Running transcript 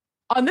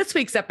On this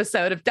week's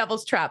episode of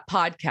Devil's Trap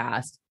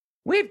Podcast,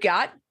 we've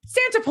got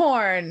Santa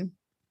porn.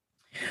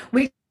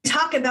 We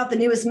talk about the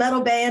newest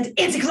metal band,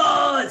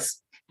 Anti-Claus.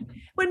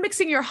 When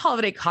mixing your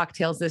holiday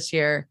cocktails this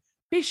year,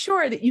 be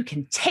sure that you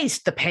can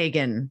taste the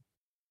pagan.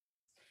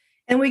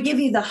 And we give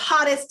you the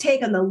hottest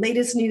take on the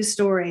latest news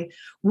story.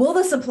 Will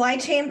the supply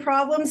chain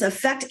problems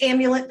affect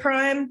Amulet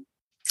Prime?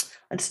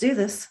 Let's do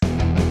this.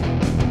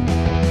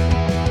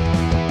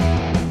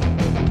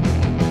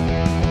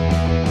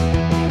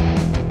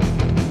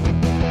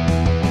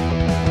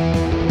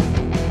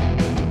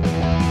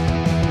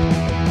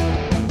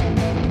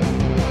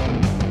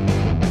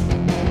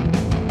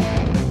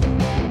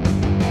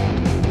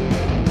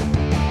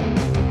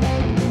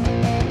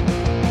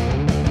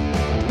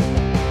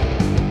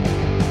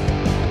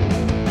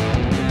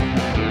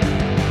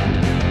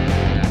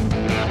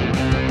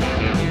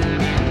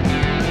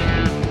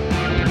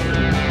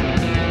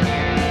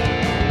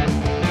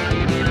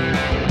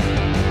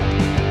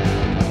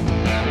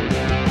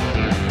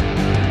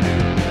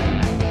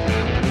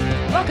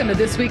 Welcome to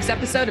this week's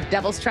episode of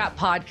Devil's Trap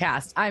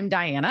Podcast. I'm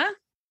Diana.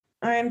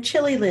 I'm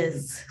Chili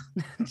Liz.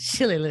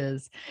 Chili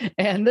Liz.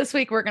 And this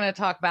week we're going to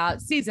talk about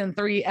season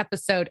 3,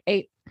 episode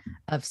 8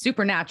 of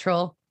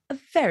Supernatural, A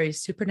Very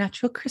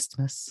Supernatural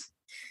Christmas.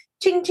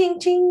 Ching,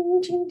 ching,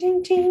 ching, ching,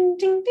 ching, ching,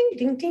 ching,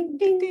 ding, ding,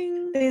 ding,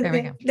 ding. There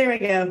we go. There we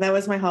go. That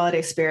was my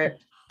holiday spirit.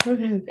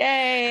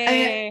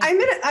 Yay.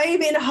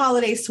 I'm in a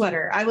holiday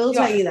sweater. I will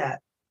tell you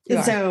that.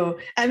 So,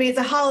 I mean, it's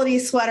a holiday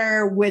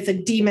sweater with a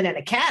demon and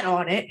a cat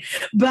on it,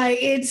 but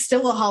it's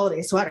still a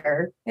holiday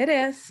sweater. It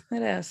is.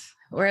 It is.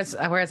 Whereas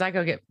I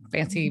go get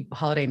fancy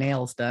holiday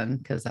nails done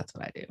because that's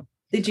what I do.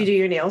 Did you do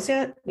your nails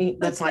yet?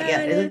 That's not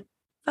yet, is it?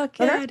 Fuck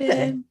yeah, I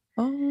did.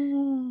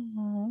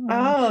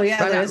 Oh,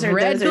 yeah. Those are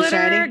red glitter,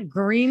 shiny.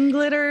 Green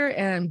glitter,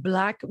 and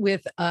black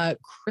with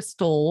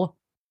crystal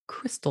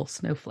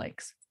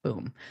snowflakes.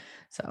 Boom.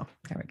 So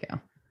there we go.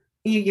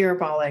 You're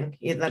balling.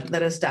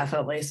 That is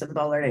definitely some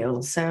baller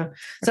nails. So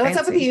what's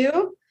up with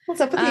you? What's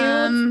up with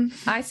you?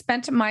 I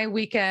spent my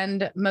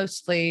weekend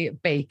mostly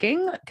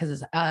baking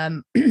because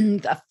a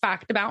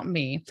fact about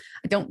me,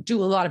 I don't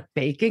do a lot of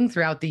baking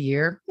throughout the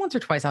year. Once or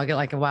twice I'll get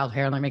like a wild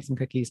hair and I make some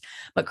cookies.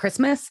 But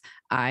Christmas,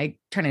 I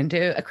turn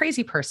into a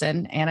crazy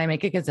person and I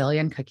make a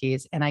gazillion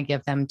cookies and I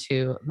give them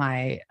to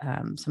my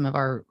some of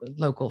our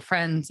local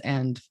friends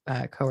and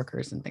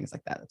coworkers and things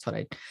like that.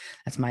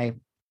 That's my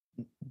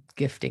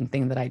gifting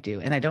thing that I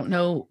do. And I don't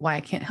know why I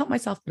can't help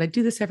myself, but I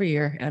do this every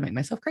year and I make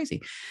myself crazy.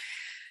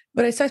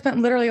 But I spent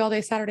literally all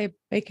day Saturday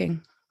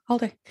baking, all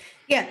day.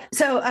 Yeah.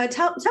 So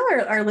tell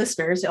our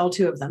listeners, all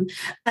two of them,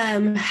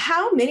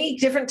 how many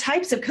different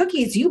types of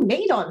cookies you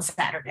made on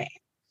Saturday.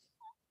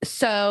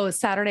 So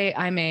Saturday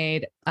I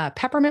made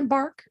peppermint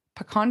bark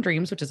pecan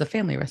dreams, which is a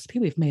family recipe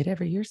we've made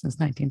every year since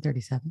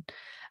 1937.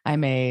 I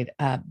made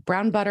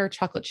brown butter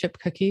chocolate chip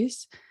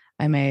cookies.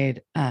 I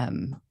made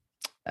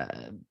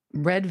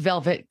red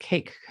velvet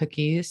cake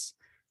cookies,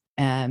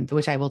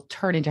 which I will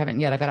turn into. I haven't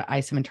yet. I got to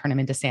ice them and turn them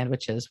into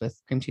sandwiches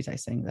with cream cheese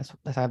icing.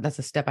 That's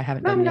a step I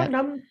haven't done yet.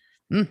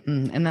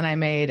 Mm-hmm. And then I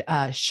made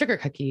sugar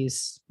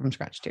cookies from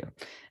scratch too,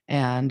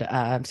 and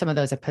some of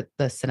those I put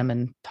the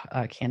cinnamon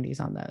candies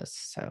on those.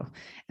 So, and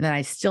then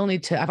I still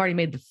need to. I've already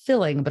made the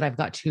filling, but I've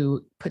got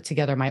to put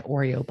together my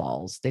Oreo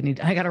balls.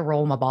 I got to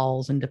roll my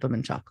balls and dip them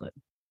in chocolate.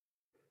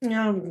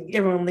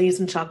 Everyone leaves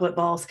some chocolate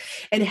balls.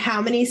 And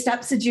how many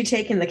steps did you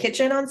take in the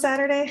kitchen on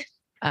Saturday?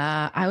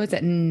 I was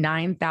at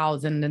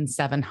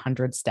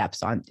 9,700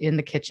 steps in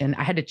the kitchen.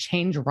 I had to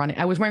change running.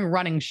 I was wearing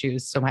running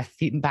shoes so my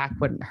feet and back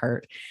wouldn't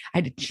hurt. I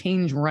had to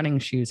change running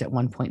shoes at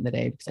one point in the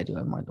day because I do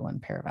have more than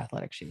one pair of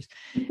athletic shoes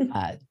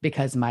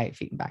because my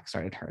feet and back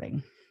started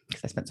hurting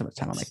because I spent so much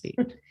time on my feet.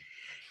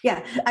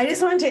 Yeah. I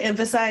just wanted to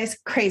emphasize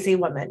crazy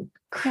woman.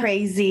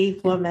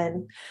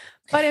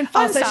 But in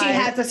also, she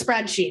has a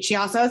spreadsheet. She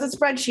also has a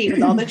spreadsheet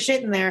with all the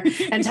shit in there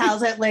and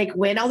tells it like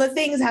when all the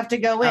things have to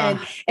go in.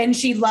 And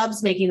she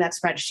loves making that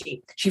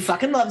spreadsheet. She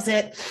fucking loves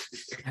it.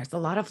 There's a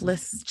lot of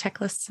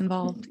checklists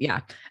involved. Yeah.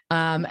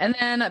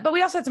 But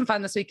we also had some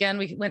fun this weekend.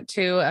 We went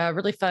to a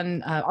really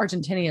fun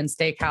Argentinian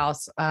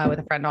steakhouse with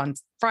a friend on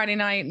Friday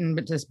night and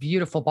went to this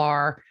beautiful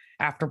bar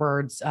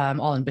afterwards,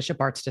 all in Bishop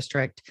Arts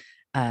District.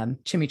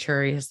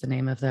 Chimichurri is the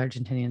name of the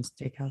Argentinian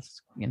steakhouse,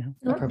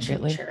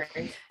 appropriately.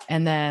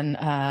 And then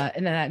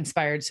that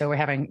inspired. So we're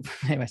having,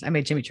 anyways, I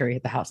made chimichurri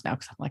at the house now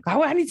because I'm like,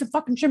 oh, I need some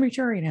fucking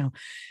chimichurri now.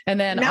 And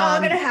then now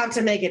I'm going to have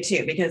to make it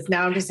too, because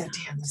now I'm just like,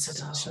 damn, this is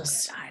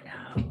delicious. I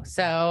know.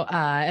 So,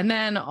 and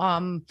then,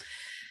 I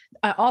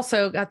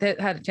also had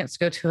a chance to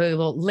go to a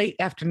little late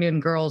afternoon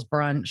girls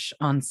brunch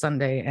on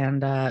Sunday.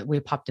 And,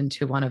 we popped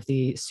into one of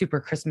the super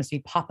Christmassy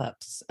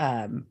pop-ups,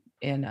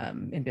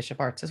 in Bishop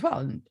Arts as well,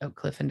 in Oak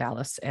Cliff in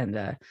Dallas.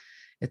 And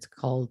it's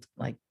called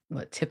like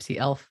Tipsy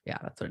Elf. Yeah,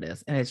 that's what it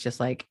is. And it's just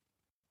like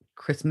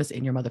Christmas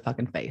in your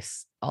motherfucking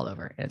face all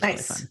over. And it's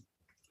nice. Really fun.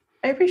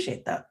 I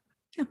appreciate that.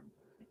 Yeah.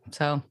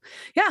 So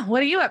yeah,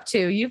 what are you up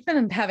to? You've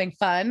been having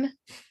fun.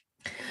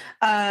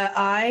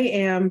 I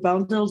am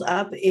bundled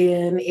up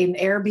in an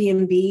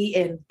Airbnb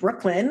in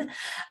Brooklyn.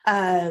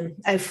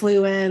 I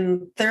flew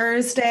in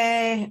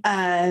Thursday.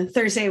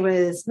 Thursday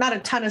was not a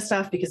ton of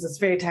stuff because I was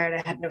very tired.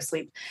 I had no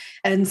sleep.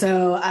 And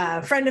so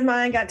a friend of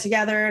mine got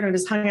together and we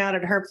just hung out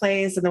at her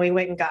place. And then we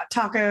went and got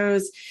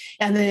tacos.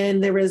 And then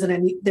there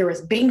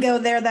was bingo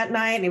there that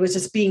night. And it was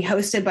just being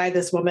hosted by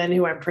this woman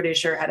who I'm pretty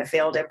sure had a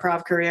failed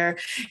improv career.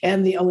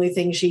 And the only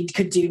thing she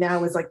could do now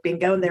was like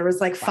bingo. And there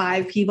was like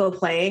 5 people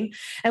playing.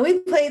 And we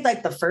played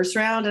like the first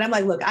round. And I'm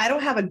like, look, I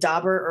don't have a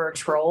dauber or a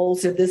troll.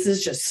 So this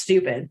is just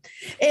stupid.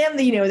 And,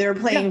 they were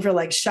playing for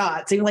like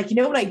shots. And like, you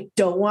know what I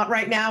don't want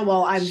right now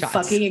while I'm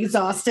fucking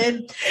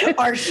exhausted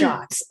are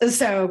shots.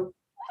 So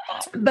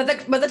but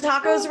the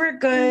tacos were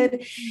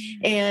good.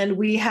 And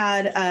we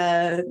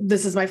had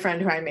this is my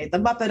friend who I made the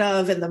Muppet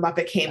of, and the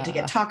Muppet came to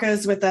get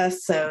tacos with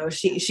us. So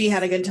she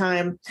had a good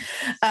time.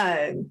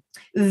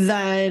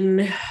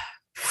 Then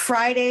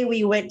Friday,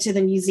 we went to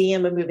the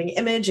Museum of Moving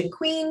Image in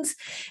Queens,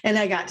 and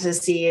I got to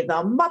see the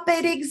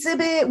Muppet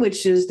exhibit,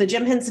 which is the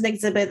Jim Henson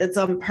exhibit that's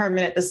on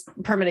permanent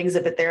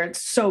exhibit there.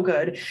 It's so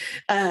good.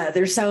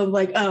 There's so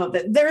like,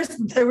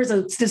 there was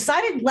a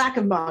decided lack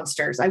of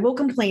monsters. I will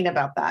complain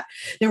about that.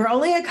 There were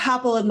only a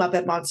couple of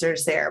Muppet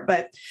monsters there,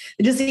 but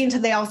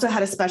they also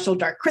had a special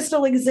Dark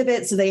Crystal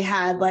exhibit. So they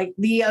had like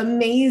the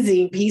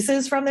amazing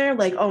pieces from there.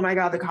 Like, oh my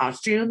God, the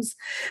costumes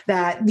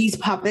that these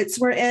puppets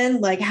were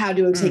in, like how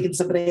to have taken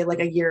somebody like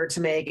a year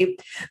to make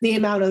it, the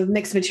amount of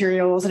mixed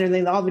materials and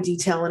everything, all the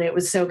detail in it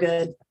was so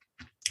good.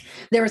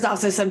 There was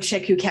also some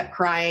chick who kept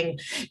crying,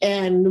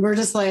 and we're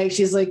just like,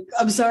 she's like,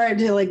 I'm sorry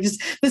to like,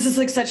 just, this is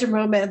like such a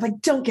moment. I'm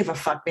like, don't give a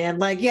fuck, man.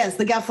 Like, yes,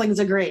 the Gelflings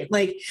are great.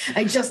 Like,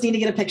 I just need to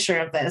get a picture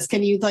of this.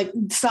 Can you like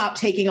stop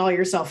taking all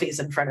your selfies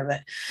in front of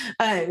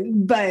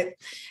it?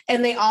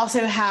 And they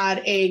also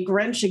had a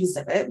Grinch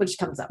exhibit, which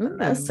comes up in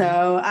this.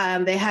 So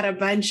they had a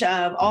bunch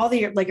of all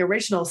the like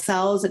original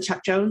cells that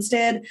Chuck Jones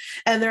did.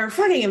 And they're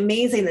fucking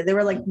amazing that they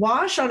were like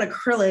washed on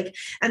acrylic.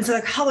 And so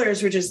the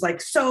colors were just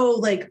like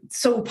so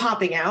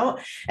popping out.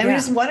 And we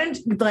just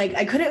wanted, like,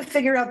 I couldn't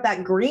figure out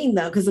that green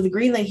though, because of the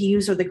green that he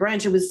used for the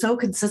Grinch, it was so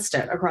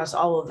consistent across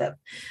all of them.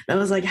 And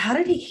I was like, how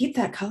did he keep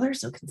that color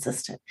so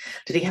consistent?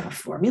 Did he have a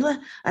formula?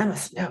 I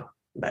must know.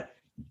 But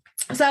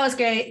so that was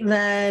great.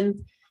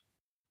 Then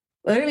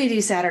what did we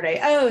do Saturday?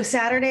 Oh,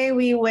 Saturday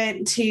we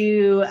went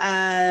to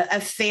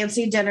a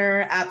fancy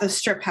dinner at the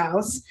Strip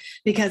House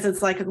because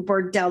it's like a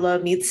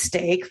bordello meets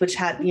steak, which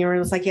had, it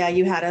was like, yeah,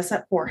 you had us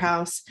at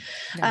Poorhouse.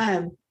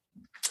 Yeah.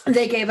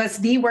 They gave us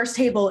the worst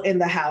table in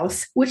the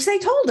house, which they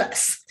told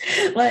us.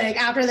 Like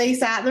after they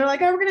sat, they're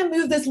like, oh, we're going to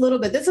move this a little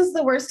bit. This is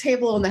the worst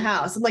table in the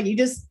house. I'm like, you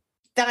just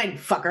died,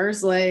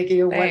 fuckers. Like,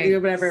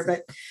 whatever.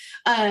 But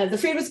the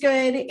food was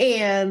good.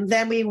 And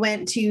then we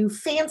went to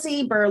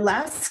fancy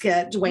burlesque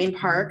at Duane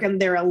Park,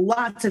 and there are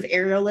lots of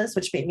aerialists,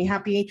 which made me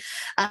happy.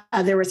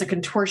 There was a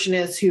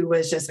contortionist who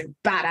was just like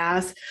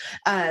badass.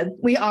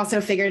 We also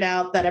figured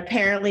out that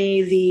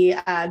apparently the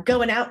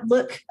going out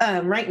look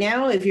right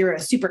now, if you're a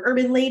super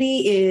urban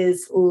lady,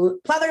 is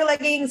pleather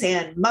leggings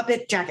and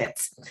Muppet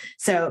jackets.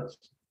 So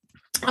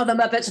all the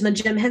Muppets from the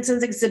Jim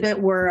Henson's exhibit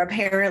were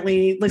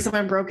apparently like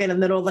someone broke in the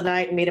middle of the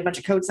night and made a bunch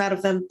of coats out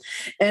of them.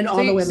 And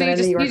all the women in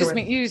New York.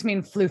 You just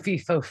mean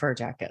floofy faux fur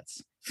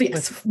jackets.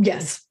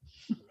 Yes.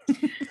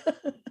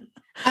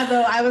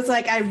 Although I was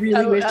like, I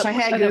really wish I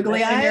had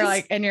googly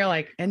eyes. And you're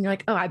like,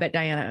 oh, I bet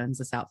Diana owns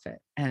this outfit.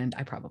 And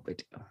I probably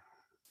do.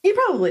 You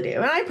probably do.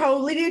 And I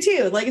probably do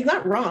too. Like, it's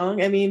not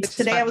wrong. I mean,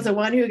 today I was the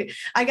one who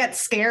I got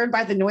scared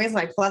by the noise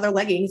my pleather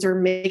leggings were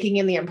making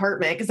in the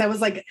apartment. Cause I was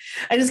like,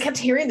 I just kept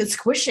hearing the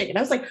squishing. And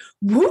I was like,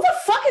 who the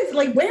fuck is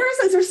like,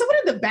 where is there someone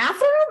in the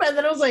bathroom? And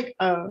then I was like,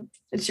 oh,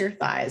 it's your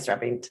thighs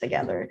rubbing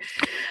together.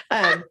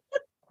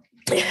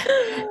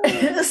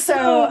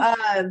 So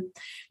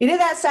we did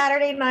that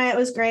Saturday night. It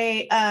was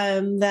great.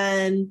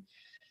 Then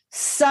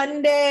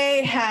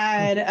Sunday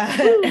had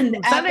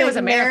Sunday was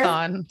a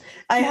marathon.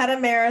 I had a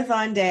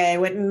marathon day. I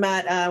went and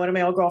met one of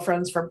my old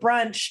girlfriends for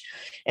brunch,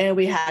 and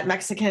we had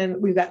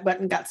Mexican. We went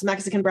and got some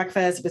Mexican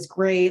breakfast. It was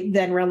great.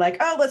 Then we're like,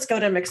 oh, let's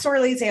go to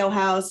McSorley's Ale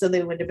House. So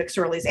then we went to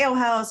McSorley's Ale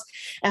House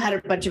and had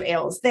a bunch of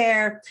ales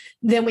there.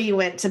 Then we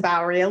went to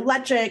Bowery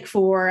Electric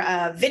for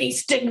Vinny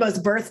Stigma's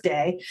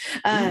birthday.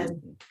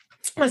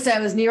 So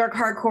it was New York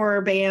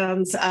hardcore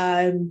bands.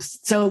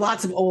 So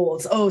lots of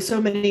olds. Oh,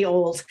 so many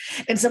olds,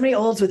 and so many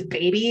olds with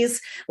babies.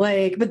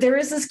 Like, but there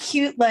was this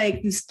cute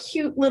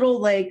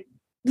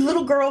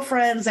little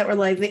girlfriends that were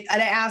like, and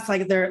I asked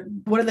like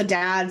one of the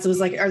dads was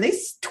like, are they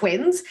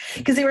twins?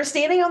 Because they were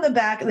standing on the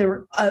back,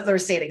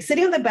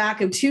 sitting on the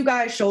back of 2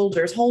 guys'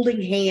 shoulders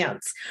holding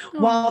hands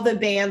while the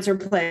bands were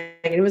playing.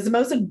 It was the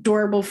most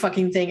adorable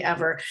fucking thing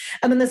ever.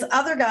 And then this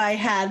other guy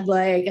had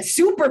like a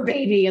super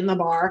baby in the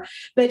bar,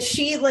 but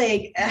she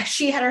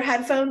had her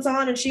headphones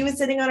on and she was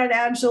sitting on her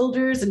dad's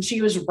shoulders and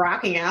she was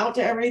rocking out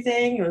to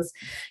everything. It was,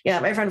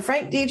 my friend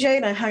Frank DJ,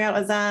 and I hung out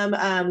with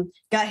them,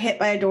 got hit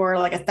by a door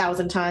like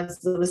 1,000 times.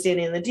 Was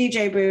standing in the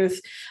DJ booth.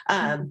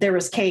 There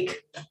was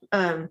cake.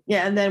 And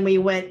then we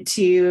went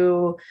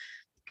to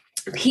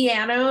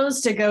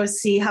pianos to go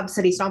see Hub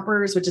City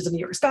Stompers, which is a New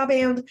York ska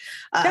band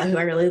who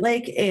I really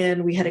like,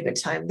 and we had a good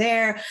time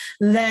there.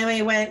 Then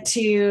we went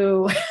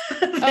to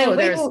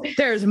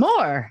there's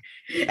more.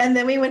 And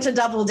then we went to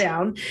Double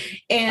Down,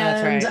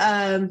 and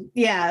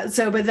right.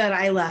 so but then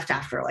I left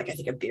after like I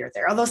think a beer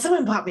there, although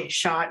someone bought me a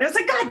shot and I was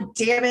like, God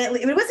damn it,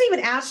 it wasn't even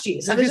ass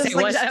juice. It was just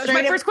like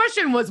my first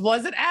question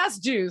was it ass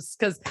juice?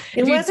 Because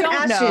it wasn't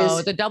ass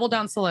juice. The Double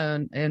Down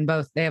Saloon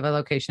they have a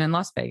location in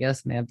Las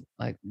Vegas and they have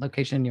like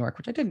location in New York,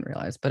 which I didn't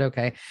realize, but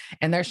okay.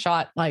 And their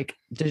shot, like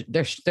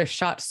their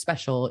shot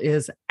special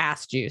is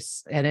ass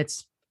juice, and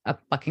it's a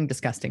fucking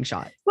disgusting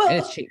shot. Well, and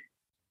it's cheap.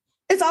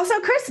 It's also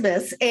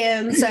Christmas,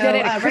 and so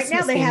right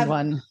now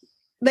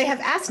they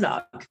have ass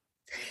nog.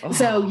 Oh.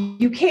 So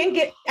you can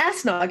get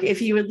ass nog if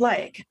you would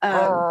like.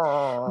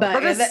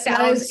 But it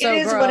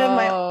is one of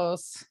my.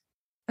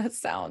 That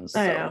sounds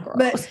I know, gross.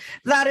 But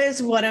that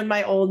is one of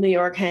my old New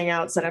York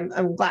hangouts that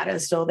I'm glad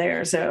is still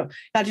there. So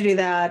got to do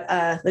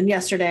that. Then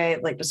yesterday,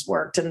 like just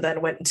worked and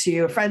then went to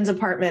a friend's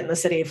apartment in the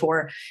city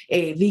for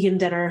a vegan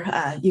dinner.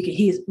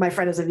 My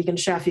friend is a vegan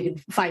chef. You can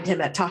find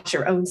him at Toss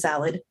Your Own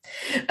Salad,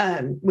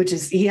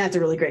 he has a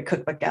really great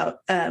cookbook out.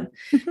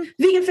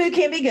 Vegan food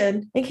can be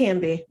good. It can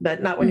be,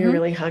 but not when you're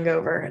really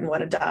hungover and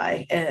want to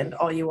die and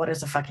all you want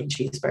is a fucking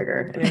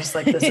cheeseburger. And you're just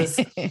like, this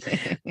is,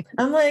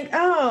 I'm like,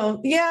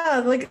 oh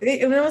yeah. Like,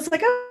 and I was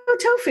like, oh,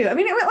 tofu. I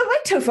mean, I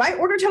like tofu. I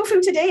ordered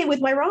tofu today with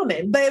my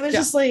ramen, but it was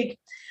just like,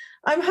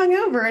 I'm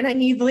hungover and I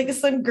need like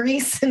some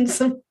grease and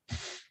some,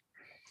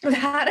 I've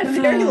had a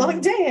very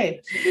long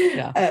day.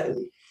 Yeah.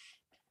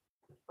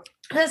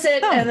 That's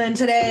it. Oh. And then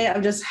today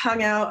I've just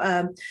hung out,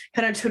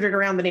 kind of tooted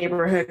around the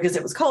neighborhood because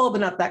it was cold,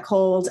 but not that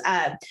cold.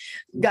 Found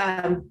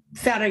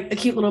a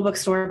cute little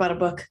bookstore, bought a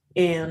book,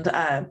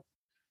 and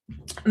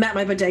met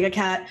my bodega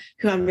cat,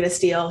 who I'm going to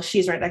steal.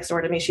 She's right next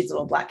door to me. She's a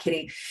little black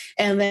kitty.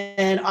 And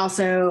then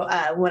also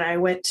when I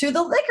went to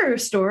the liquor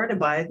store to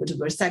buy, which is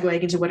we're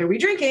segueing into what are we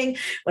drinking?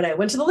 When I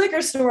went to the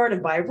liquor store to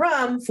buy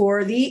rum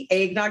for the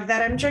eggnog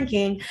that I'm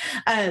drinking,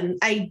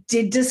 I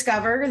did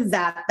discover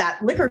that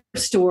that liquor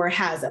store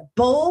has a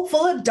bowl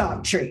full of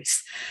dog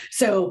treats.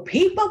 So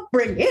people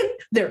bring in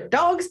their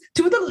dogs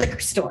to the liquor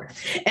store.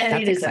 And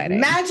That's it is exciting.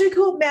 A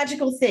magical,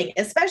 magical thing,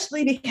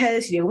 especially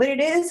because you know what it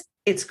is?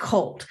 It's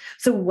cold.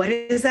 So what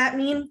does that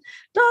mean?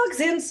 Dogs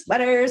in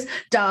sweaters,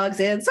 dogs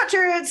in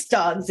sweatshirts,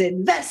 dogs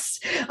in vests.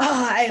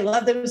 Oh, I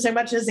love them so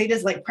much as they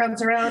just like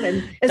prance around.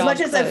 And as Dog much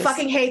clothes. As I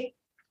fucking hate,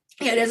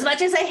 and as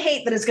much as I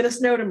hate that it's going to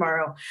snow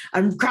tomorrow,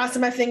 I'm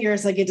crossing my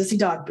fingers I get to see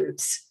dog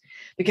boots,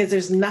 because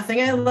there's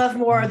nothing I love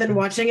more than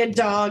watching a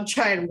dog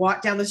try and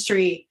walk down the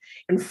street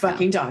in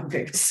fucking dog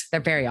boots. They're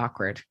very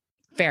awkward.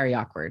 Very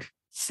awkward.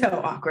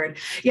 So awkward.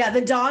 Yeah,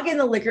 the dog in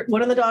the liquor,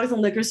 one of the dogs in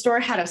the liquor store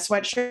had a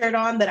sweatshirt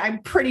on that I'm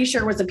pretty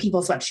sure was a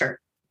People sweatshirt.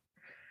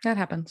 That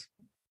happens.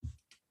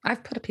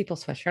 I've put a People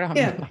sweatshirt on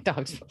my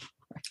dogs before.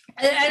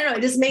 I don't know.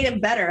 It just made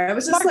it better. I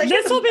was just like,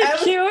 this will be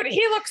cute.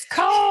 He looks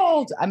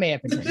cold. I may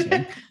have been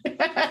drinking.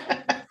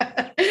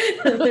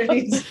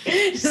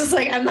 It's just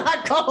like, I'm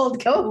not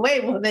cold. Go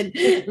away, woman.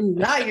 I'm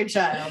not your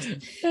child.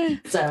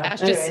 So Ash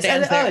just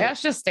stands there.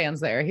 Ash just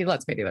stands there. He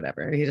lets me do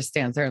whatever. He just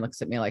stands there and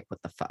looks at me like,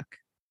 what the fuck?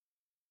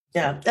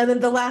 Yeah. And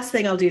then the last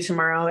thing I'll do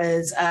tomorrow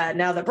is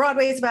now that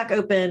Broadway is back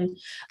open,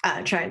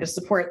 trying to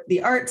support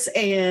the arts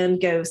and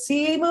go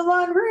see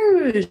Moulin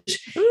Rouge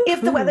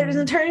if the weather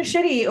doesn't turn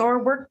shitty or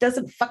work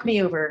doesn't fuck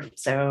me over.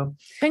 So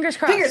fingers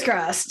crossed. Fingers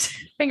crossed.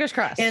 Fingers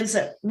crossed. And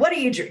so what are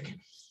you drinking?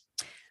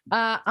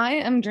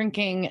 I am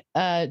drinking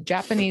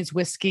Japanese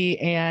whiskey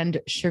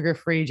and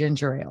sugar-free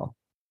ginger ale.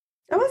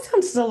 Oh, that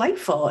sounds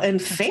delightful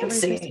and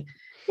fancy.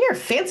 You're a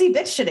fancy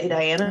bitch today,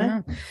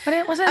 Diana. But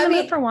it wasn't in the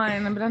mood for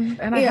wine.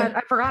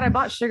 I forgot I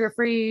bought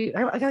sugar-free.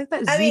 I like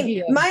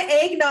that. My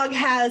eggnog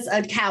has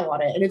a cow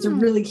on it, and it's a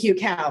really cute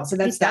cow. So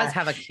that's does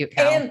have a cute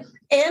cow.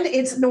 And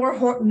it's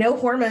no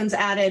hormones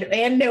added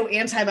and no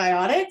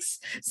antibiotics.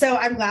 So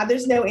I'm glad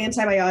there's no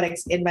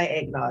antibiotics in my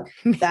eggnog.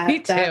 Me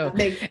too.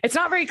 It's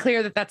not very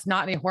clear that that's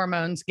not any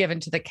hormones given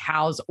to the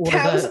cows or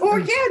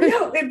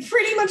it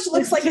pretty much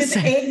looks like this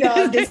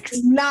eggnog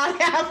does not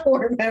have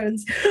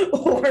hormones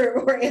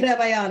or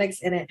antibiotics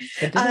in it.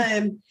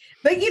 But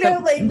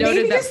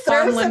maybe just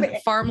throw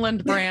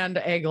Farmland brand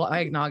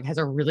eggnog has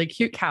a really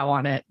cute cow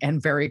on it and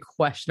very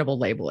questionable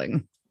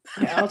labeling.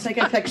 Yeah, I'll take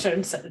a picture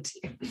and send it to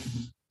you.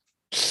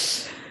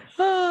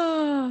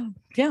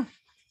 Yeah.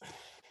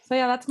 So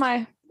yeah, that's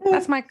my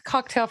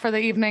cocktail for the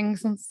evening.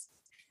 Since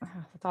I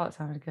thought it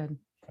sounded good.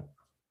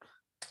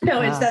 No,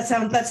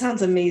 that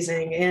sounds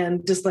amazing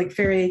and just like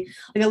very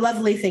like a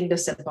lovely thing to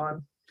sip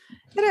on.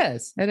 It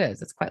is.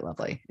 It's quite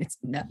lovely. It's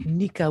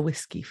Nikka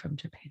whiskey from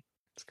Japan.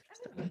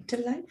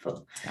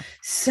 Delightful. Yeah.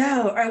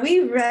 So, are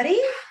we ready?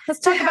 Let's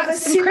talk about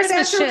some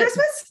Christmas shit.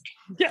 Christmas?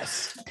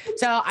 Yes.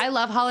 So, I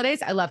love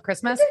holidays. I love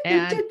Christmas,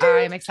 and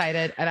I'm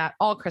excited about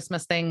all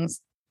Christmas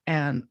things.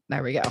 And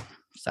there we go.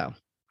 So,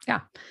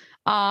 yeah.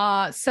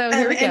 So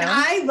here we go. And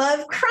I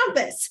love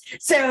Krampus,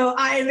 so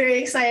I'm very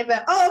excited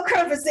about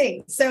Krampus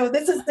things. So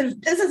this is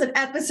an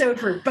episode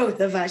for both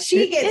of us.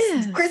 She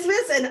gets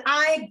Christmas, and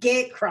I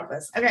get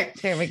Krampus. Okay,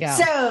 there we go.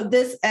 So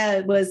this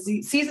was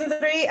season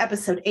 3,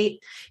 episode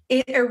 8.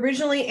 It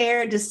originally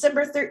aired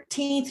December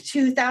 13th,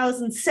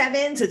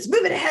 2007. So it's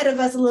moving ahead of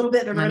us a little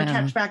bit, but we're going to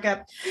catch back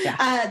up.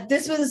 Yeah.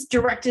 This was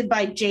directed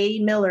by J.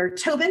 Miller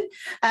Tobin.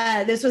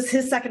 This was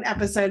his second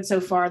episode so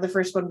far. The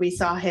first one we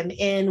saw him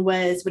in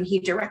was when he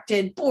directed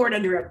Born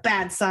Under a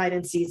Bad Sign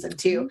in season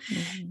 2.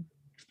 Mm-hmm.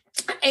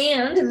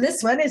 And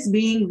this one is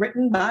being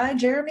written by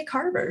Jeremy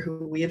Carver,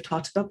 who we have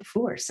talked about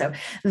before. So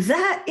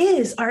that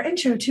is our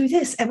intro to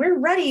this. And we're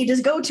ready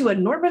to go to a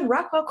Norman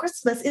Rockwell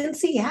Christmas in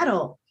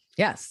Seattle.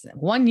 Yes.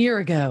 1 year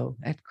ago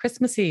at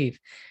Christmas Eve,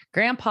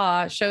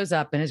 Grandpa shows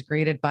up and is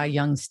greeted by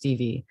young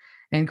Stevie.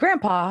 And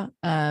Grandpa,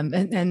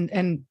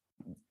 and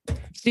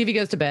Stevie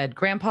goes to bed.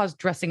 Grandpa's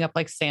dressing up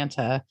like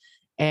Santa.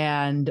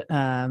 And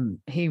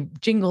he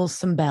jingles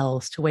some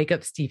bells to wake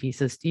up Stevie.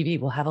 So Stevie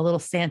will have a little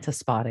Santa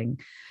spotting.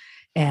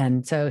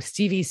 And so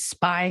Stevie's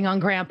spying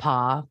on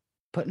Grandpa,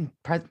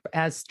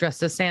 as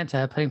dressed as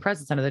Santa, putting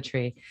presents under the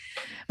tree.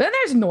 But then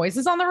there's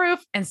noises on the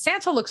roof, and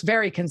Santa looks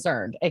very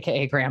concerned,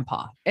 aka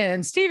Grandpa.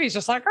 And Stevie's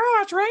just like, "Oh,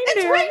 it's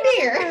reindeer."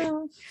 It's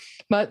reindeer.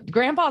 But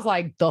Grandpa's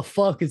like, "The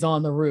fuck is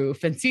on the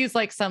roof?" And sees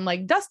like some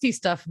like dusty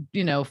stuff,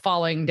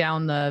 falling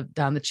down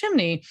the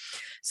chimney.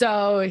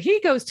 So he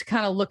goes to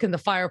kind of look in the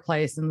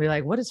fireplace and be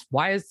like,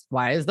 why is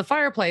the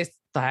fireplace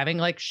having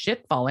like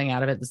shit falling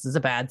out of it? This is a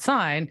bad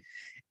sign.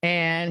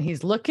 And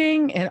he's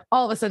looking, and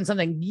all of a sudden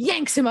something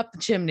yanks him up the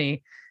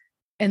chimney.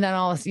 And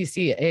then you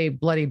see a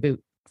bloody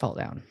boot fall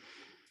down.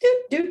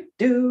 Do, do,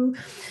 do.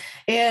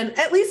 And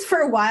at least for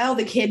a while,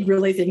 the kid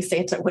really thinks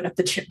Santa went up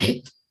the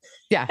chimney.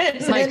 Yeah.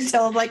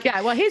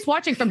 Well, he's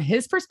watching from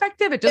his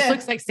perspective. It just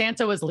looks like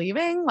Santa was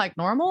leaving like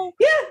normal.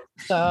 Yeah.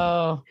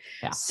 So,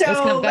 yeah.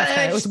 So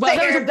it was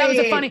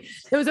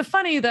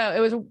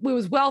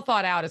well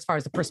thought out as far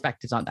as the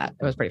perspectives on that.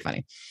 It was pretty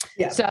funny.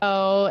 Yeah.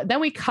 So then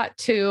we cut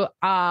to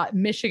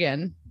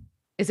Michigan.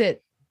 Is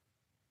it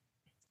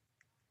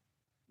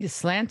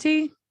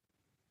Ypsilanti?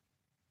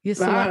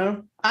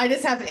 I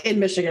just have it in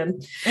Michigan.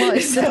 Well,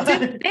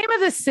 the name of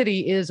the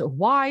city is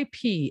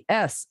Ypsilanti.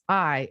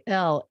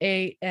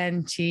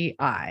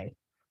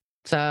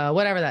 So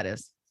whatever that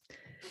is.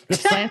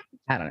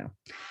 I don't know.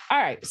 All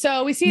right.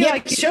 So we see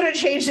should have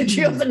changed it.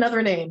 She has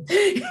another name.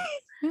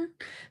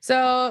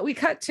 So we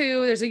cut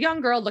to, there's a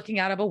young girl looking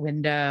out of a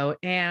window,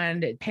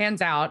 and it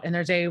pans out, and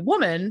there's a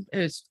woman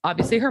who's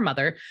obviously her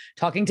mother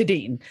talking to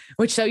Dean,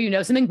 which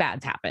something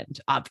bad's happened,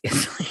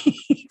 obviously,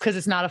 because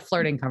it's not a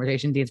flirting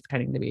conversation. Dean's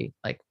pretending to be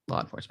like law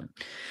enforcement.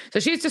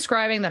 So she's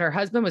describing that her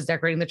husband was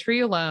decorating the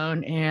tree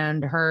alone,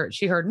 and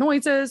she heard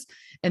noises,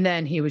 and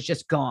then he was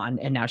just gone.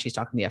 And now she's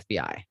talking to the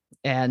FBI.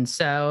 And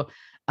so,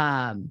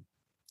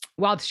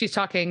 while she's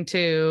talking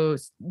to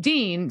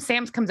Dean,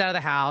 Sam comes out of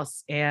the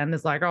house and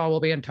is like, "Oh, we'll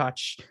be in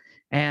touch."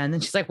 And then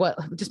she's like, "What?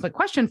 Just a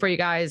question for you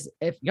guys: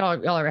 if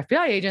y'all are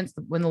FBI agents,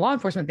 when the law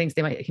enforcement thinks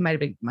he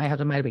might have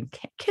been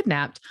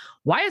kidnapped,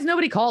 why has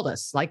nobody called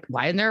us? Like,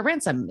 why isn't there a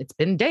ransom? It's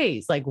been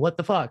days. Like, what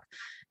the fuck?"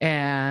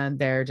 And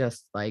they're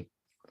just like,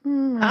 "I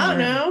don't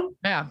know.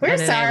 Yeah, we're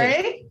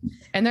sorry."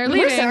 And they're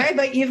leaving. We're sorry,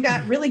 but you've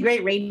got really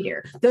great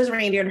reindeer. Those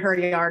reindeer in her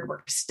yard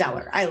were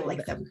stellar. I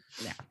like them.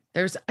 Yeah.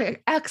 There's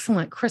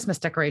excellent Christmas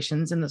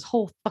decorations in this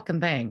whole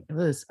fucking thing. I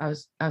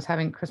was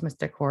having Christmas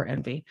decor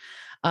envy.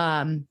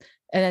 And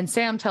then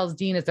Sam tells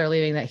Dean as they're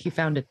leaving that he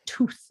found a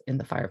tooth in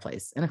the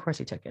fireplace. And of course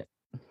he took it.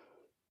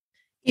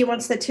 He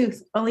wants the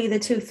tooth, only the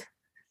tooth.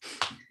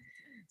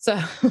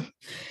 So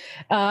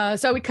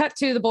we cut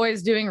to the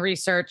boys doing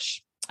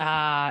research.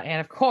 And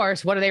of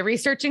course, what are they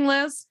researching,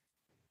 Liz?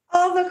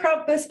 All the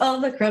Krampus,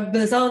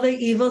 all the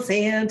evil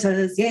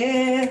Santas.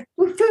 Yeah.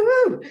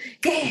 Woo-hoo.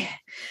 Yeah.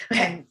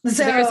 Okay.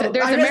 So there is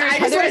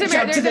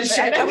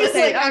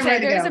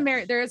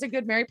a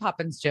good Mary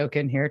Poppins joke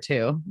in here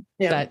too.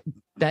 Yeah.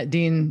 That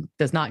Dean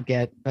does not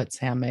get, but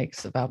Sam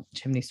makes about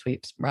chimney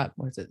sweeps. What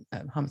is it?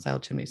 Homicidal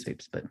chimney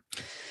sweeps. But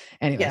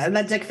anyway. Yeah. And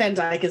that Dick Van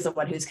Dyke is the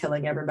one who's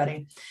killing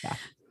everybody. Yeah.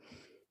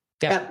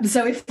 Yep.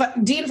 So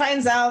Dean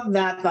finds out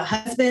that the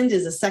husband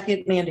is the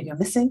second man to go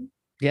missing.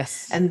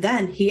 Yes. And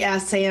then he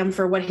asks Sam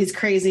for what his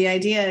crazy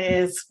idea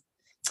is.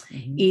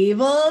 Mm-hmm.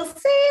 Evil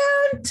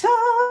Santa.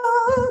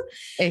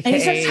 AKA and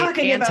he starts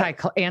talking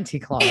about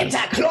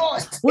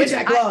anti-claus. Which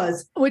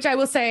I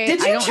will say.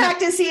 Did you check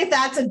to see if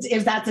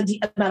that's a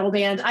metal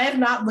band? I have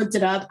not looked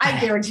it up. I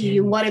guarantee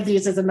you one of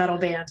these is a metal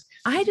band.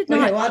 I did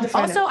not.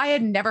 Also, I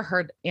had never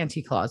heard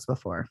anti-claus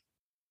before.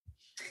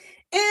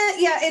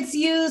 Yeah, it's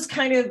used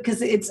kind of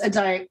because it's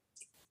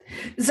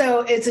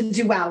so it's a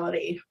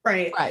duality,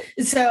 right? Right.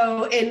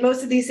 So in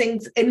most of these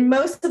things, in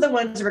most of the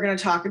ones we're going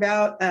to talk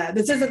about,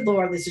 this isn't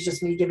lore. This is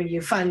just me giving you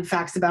fun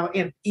facts about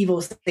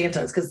evil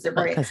Santas because they're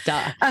great.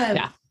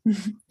 Yeah.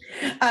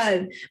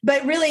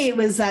 But really it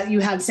was that you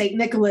had Saint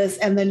Nicholas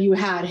and then you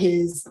had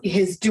his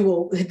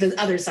dual, the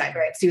other side,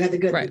 right? So you had the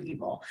good and the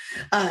evil.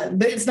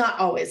 But it's not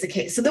always the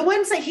case. So the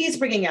ones that he's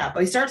bringing up,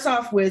 he starts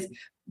off with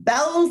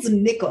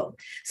Belsnickel.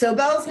 So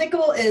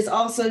Belsnickel is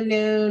also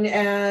known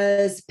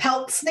as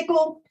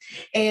Peltsnickel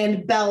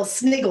and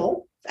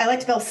Belsniggle. I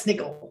liked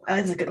Belsniggle.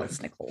 That's a good one.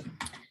 Snickle.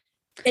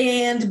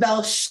 And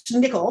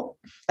Belschnickel.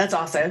 That's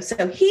also.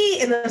 So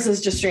he, and this is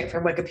just straight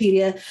from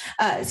Wikipedia.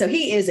 So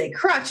he is a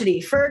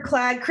crotchety,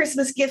 fur-clad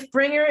Christmas gift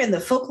bringer in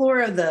the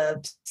folklore of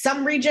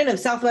some region of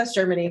Southwest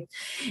Germany.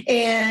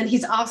 And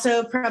he's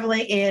also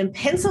prevalent in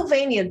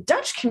Pennsylvania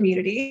Dutch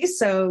communities.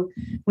 So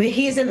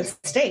he's in the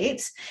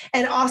States,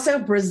 and also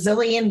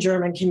Brazilian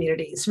German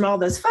communities from all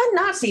those fun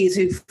Nazis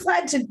who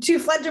fled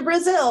to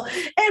Brazil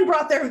and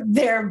brought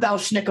their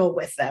Belschnickel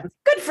with them.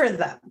 Good for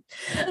them.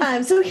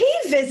 So he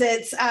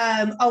visits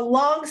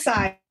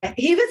alongside.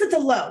 He visits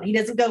alone. He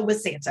doesn't go with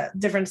Santa.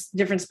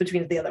 Difference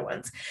between the other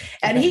ones.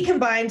 And he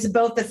combines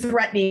both the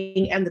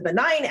threatening and the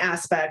benign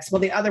aspects, while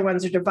the other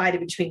ones are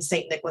divided between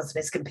St. Nicholas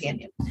and his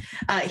companion.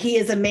 He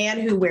is a man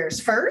who wears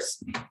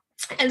furs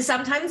and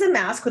sometimes a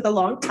mask with a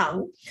long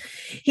tongue.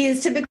 He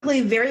is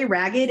typically very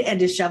ragged and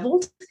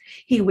disheveled.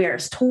 He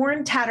wears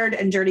torn, tattered,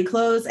 and dirty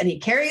clothes, and he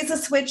carries a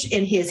switch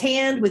in his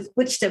hand with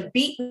which to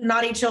beat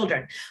naughty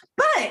children.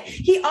 But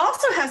he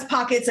also has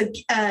pockets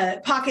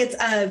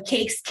of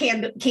cakes,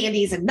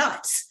 candies, and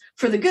nuts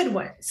for the good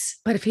ones.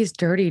 But if he's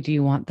dirty, do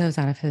you want those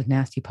out of his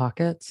nasty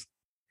pockets?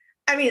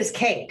 I mean, it's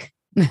cake.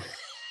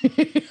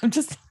 I'm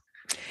just...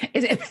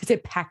 Is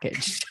it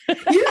packaged? you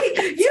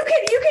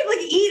can like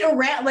eat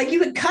around, like you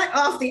could cut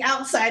off the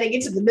outside and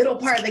get to the middle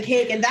part of the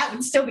cake, and that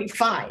would still be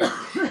fine.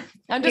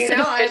 I'm just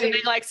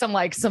envisioning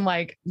some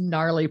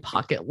gnarly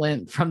pocket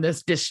lint from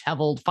this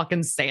disheveled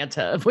fucking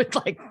Santa with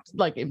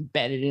like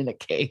embedded in a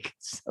cake.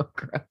 It's so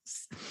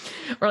gross.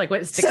 Or like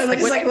what sticks, so like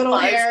little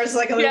fuzz. hairs,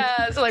 like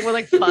so like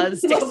with fuzz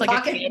sticks like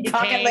pocket, a candy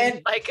pocket cane,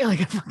 lint.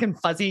 like a fucking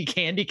fuzzy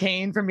candy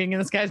cane from being in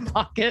this guy's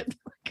pocket.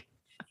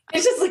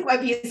 It's just like my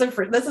piece of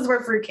fruit. This is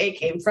where fruitcake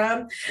came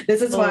from.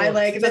 This is why,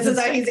 this is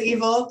how he's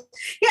evil.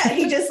 Yeah,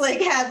 he just like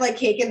had like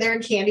cake in there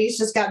and candies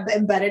just got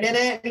embedded in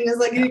it. And he was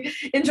like,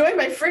 enjoy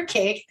my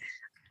fruitcake.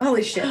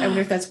 Holy shit. I wonder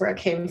if that's where it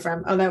came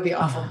from. Oh, that would be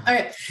awful. All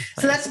right.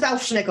 So that's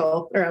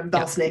Belschnickel or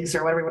Belsnigs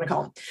or whatever you want to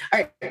call them. All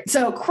right.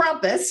 So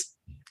Krampus.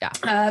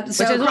 Yeah. Which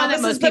is one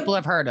that most people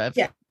have heard of.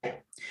 Yeah.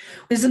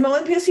 This is the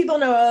one most people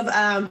know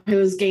of,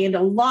 who's gained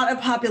a lot of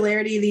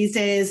popularity these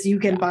days. You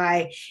can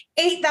buy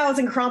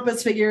 8,000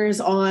 Krampus figures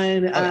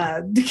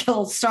on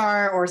Kill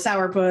Star or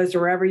Sourpuss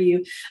or wherever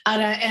you,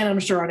 and I'm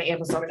sure on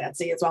Amazon and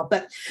Etsy as well.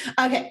 But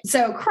okay,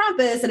 so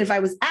Krampus, and if I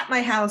was at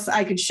my house,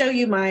 I could show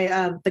you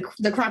my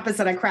the Krampus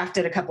that I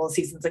crafted a couple of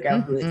seasons ago.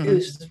 Mm-hmm. It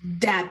was just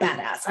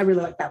badass. I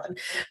really like that one.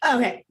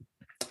 Okay.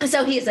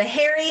 So he is a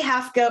hairy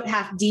half goat,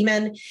 half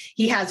demon.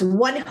 He has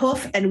one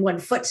hoof and one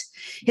foot.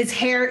 His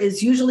hair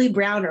is usually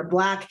brown or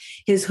black.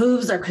 His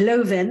hooves are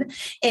cloven,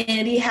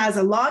 and he has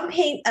a long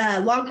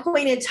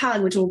pointed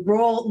tongue, which will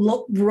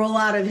roll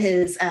out of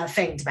his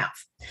fanged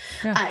mouth.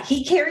 Yeah.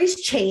 He carries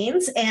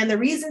chains, and the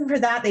reason for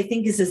that, they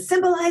think, is to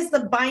symbolize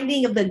the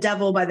binding of the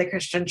devil by the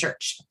Christian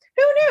church.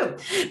 Who knew?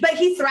 But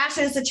he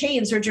thrashes the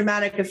chains for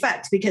dramatic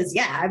effect because,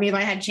 I mean, if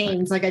I had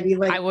chains, like I'd be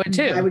like, I would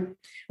too.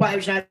 Why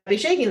would you not be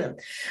shaking them?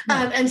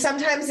 And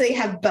sometimes they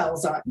have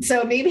bells on.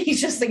 So maybe he's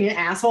just like an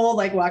asshole,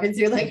 like walking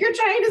through, like, you're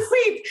trying to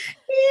sleep.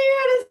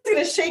 You're just going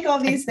to shake all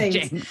these things.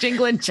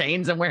 Jingling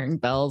chains and wearing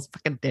bells.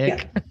 Fucking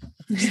dick.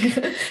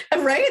 Yeah.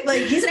 Right?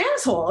 Like he's an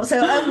asshole.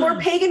 So more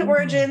pagan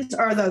origins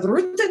are the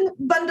Ruten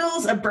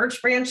bundles of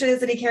birch branches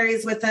that he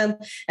carries with him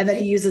and that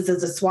he uses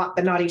as a swap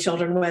the naughty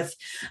children with.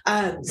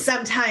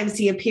 Sometimes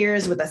he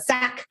appears with a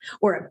sack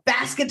or a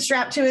basket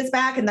strapped to his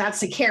back, and that's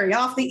to carry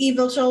off the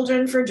evil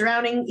children for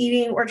drowning,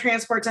 eating, or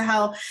transport to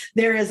hell.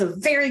 There is a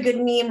very good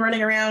meme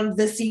running around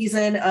this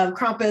season of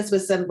Krampus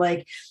with some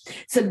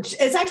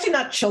it's actually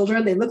not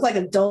children. They look like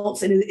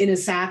adults in a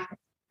sack.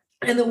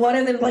 And the one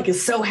of them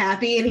is so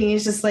happy, and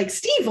he's just like,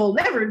 Steve will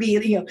never be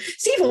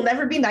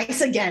nice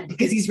again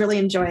because he's really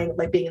enjoying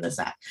being in the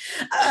sack.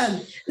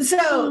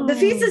 So the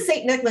Feast of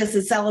St. Nicholas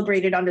is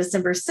celebrated on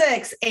December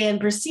 6th, and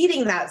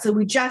preceding that, so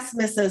we just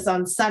missed this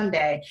on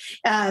Sunday,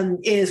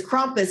 is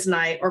Krampus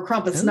night or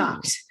Krampus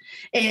Nacht.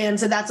 And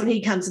so that's when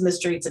he comes in the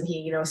streets and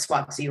he,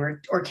 swats you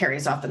or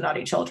carries off the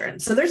naughty children.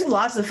 So there's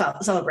lots of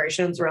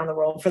celebrations around the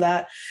world for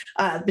that,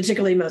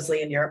 particularly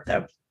mostly in Europe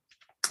though.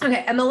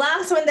 Okay, and the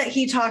last one that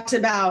he talked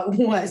about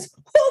was,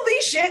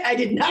 holy shit, I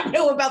did not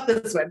know about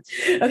this one.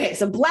 Okay,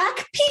 so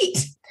Black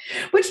Pete,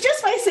 which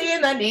just by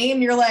saying that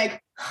name, you're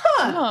like,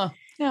 yeah,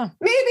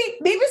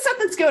 maybe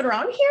something's going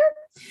wrong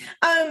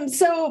here.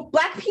 So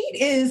Black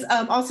Pete is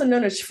also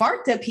known as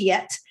Zwarte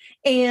Piet,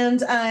 and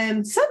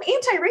some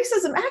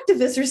anti-racism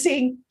activists are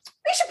saying,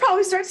 we should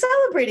probably start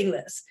celebrating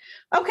this.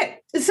 Okay,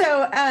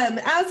 so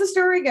as the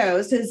story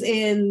goes, is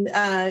in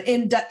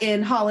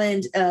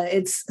Holland,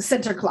 it's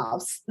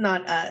Sinterklaas,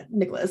 not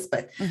Nicholas,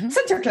 but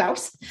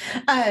Sinterklaas.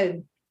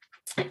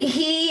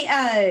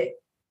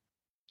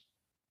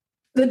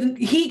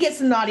 he gets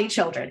the naughty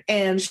children,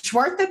 and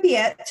Schwartha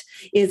Piet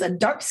is a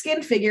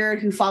dark-skinned figure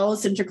who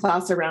follows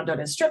Sinterklaas around on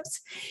his trips.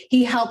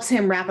 He helps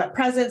him wrap up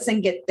presents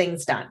and get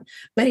things done,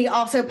 but he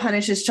also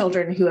punishes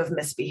children who have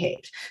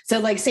misbehaved. So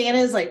like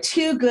Santa's like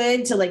too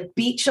good to like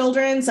beat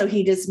children, so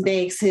he just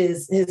makes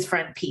his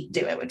friend Pete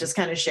do it, which is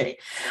kind of shitty.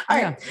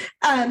 All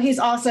right. He's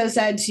also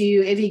said to,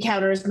 if he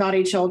counters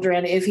naughty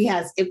children, if he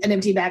has an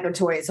empty bag of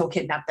toys, he'll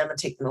kidnap them and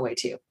take them away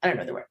too. I don't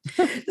know the word.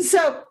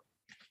 So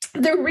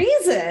the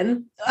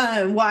reason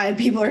why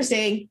people are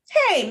saying,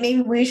 hey,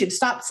 maybe we should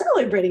stop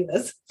celebrating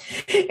this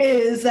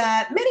is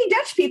that many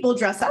Dutch people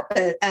dress up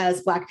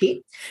as Black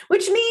Pete,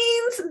 which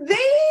means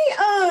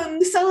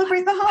they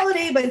celebrate the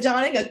holiday by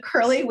donning a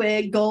curly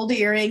wig, gold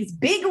earrings,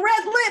 big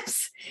red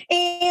lips,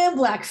 and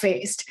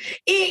black-faced.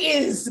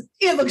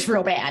 It looks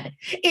real bad.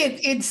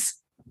 It's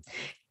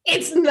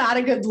not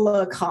a good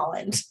look,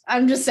 Holland.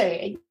 I'm just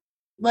saying.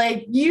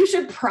 Like, you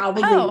should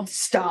probably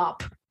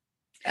stop.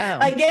 Oh.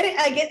 I get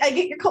it. I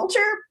get your culture,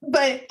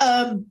 but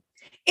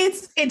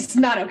it's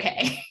not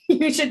okay.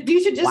 You should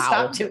just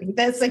stop doing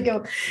this and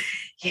go,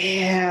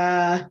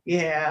 yeah.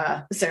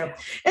 So,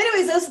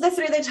 anyways, those are the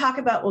three they talk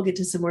about. We'll get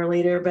to some more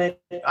later, but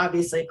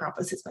obviously,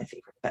 Krampus is my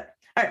favorite. But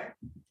all right.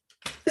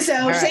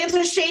 So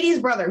Santa's Shady's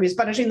brother, who's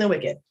punishing the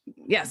wicked.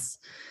 Yes.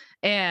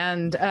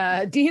 And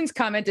Dean's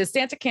comment is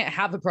Santa can't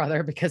have a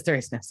brother because there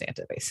is no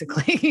Santa,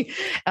 basically.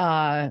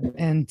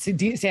 And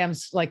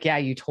Sam's like, yeah,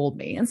 you told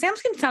me. And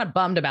Sam's getting kind of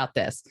bummed about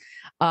this.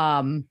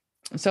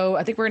 So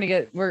I think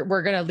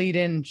we're gonna lead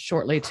in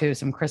shortly to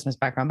some Christmas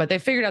background. But they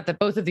figured out that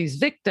both of these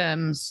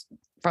victims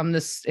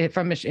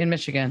in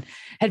Michigan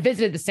had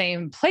visited the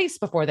same place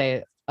before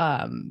they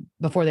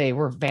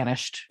were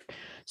vanished.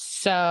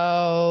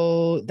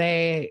 So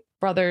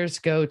brothers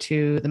go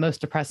to the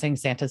most depressing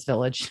Santa's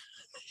village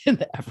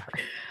ever.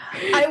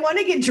 I want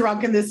to get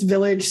drunk in this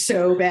village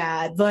so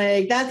bad.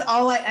 Like that's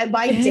all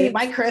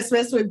my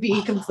Christmas would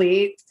be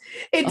complete.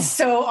 It's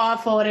so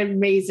awful and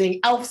amazing.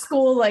 Elf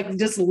School like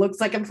just looks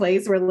like a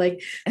place where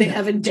like they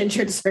have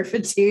indentured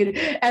servitude.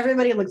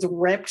 Everybody looks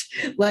ripped.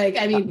 Like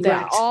I mean,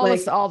 wrecked.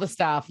 All the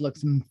staff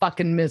looks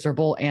fucking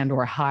miserable and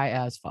or high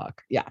as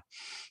fuck. Yeah.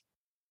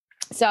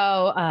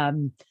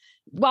 So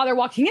while they're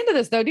walking into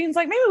this, though, Dean's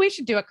like, maybe we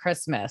should do a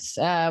Christmas.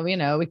 We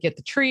get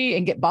the tree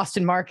and get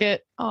Boston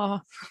Market.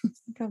 Oh,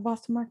 got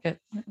Boston Market.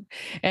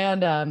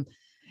 And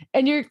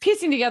you're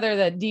piecing together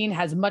that Dean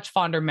has much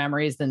fonder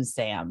memories than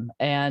Sam.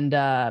 And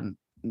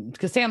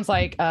because Sam's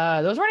like,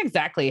 those weren't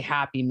exactly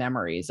happy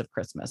memories of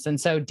Christmas.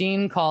 And so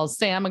Dean calls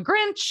Sam a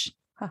Grinch.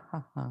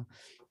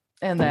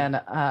 And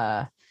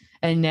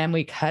then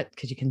we cut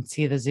because you can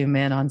see the zoom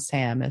in on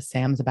Sam as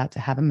Sam's about to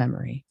have a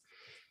memory.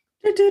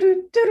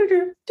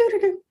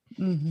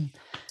 Mm-hmm.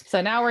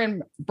 So now we're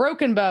in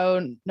Broken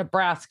Bow,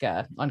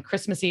 Nebraska on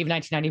Christmas Eve,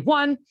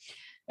 1991.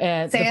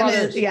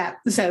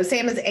 So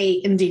Sam is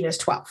 8 and Dean is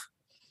 12.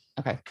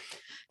 Okay.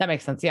 That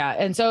makes sense. Yeah.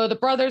 And so the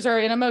brothers are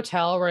in a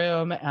motel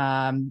room.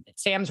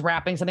 Sam's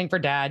wrapping something for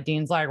Dad.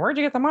 Dean's like, where'd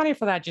you get the money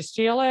for that? Did you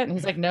steal it? And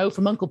he's like, no,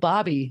 from Uncle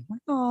Bobby. I'm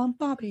like, oh,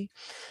 Bobby.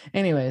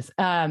 Anyways.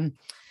 And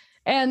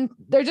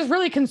they're just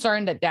really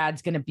concerned that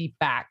Dad's going to be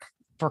back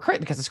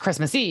because it's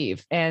Christmas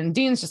Eve. And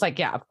Dean's just like,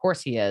 yeah, of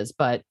course he is.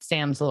 But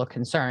Sam's a little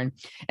concerned.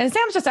 And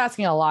Sam's just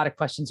asking a lot of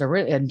questions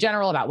in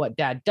general about what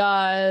Dad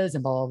does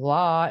and blah,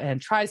 blah, blah, and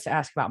tries to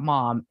ask about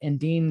Mom. And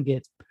Dean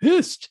gets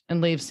pissed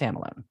and leaves Sam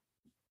alone.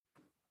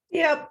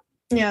 Yep.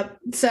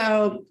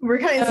 So we're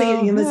kind of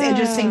seeing this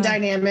interesting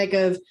dynamic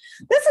of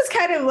this is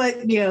kind of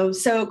like,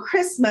 so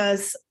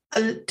Christmas,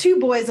 2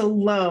 boys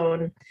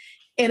alone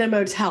in a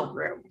motel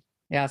room.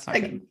 Yeah. It's not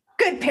good.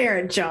 Good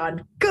parent,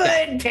 John.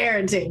 Good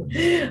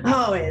parenting.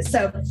 Always.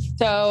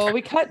 So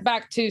we cut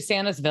back to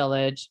Santa's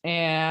village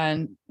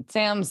and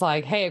Sam's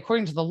like, hey,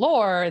 according to the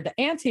lore, the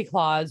Auntie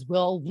Claus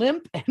will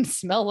limp and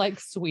smell like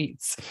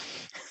sweets.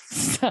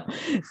 So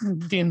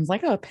Dean's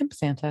like, oh, pimp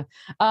Santa.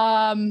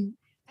 And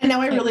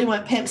now I really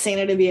want Pimp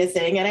Santa to be a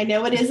thing. And I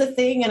know it is a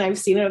thing and I've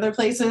seen it other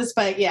places,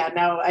 but yeah.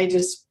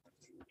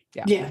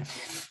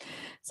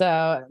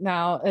 So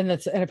now, and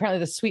apparently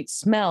the sweet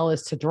smell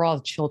is to draw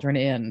the children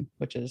in,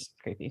 which is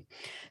creepy.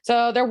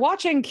 So they're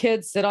watching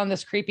kids sit on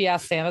this creepy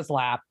ass Santa's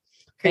lap.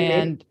 Creepy.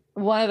 And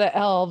one of the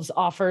elves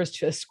offers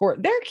to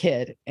escort their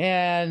kid.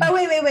 And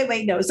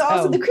wait. No. So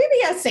also the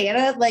creepy ass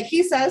Santa, like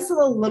he says to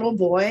the little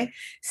boy,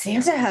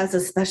 Santa has a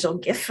special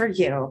gift for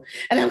you.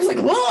 And I was like,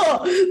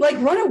 whoa, like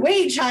run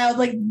away, child.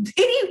 Like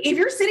if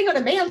you're sitting on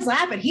a man's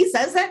lap and he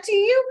says that to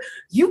you,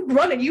 you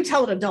run and you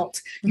tell an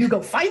adult. You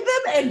go find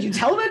them and you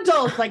tell an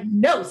adult, like,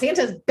 no,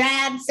 Santa's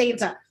bad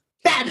Santa.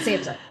 Bad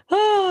Santa.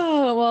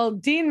 Oh, well,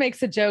 Dean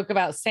makes a joke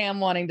about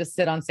Sam wanting to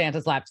sit on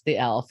Santa's lap to the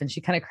elf. And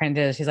she kind of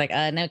cringes. She's like,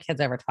 no kids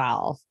over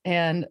 12.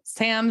 And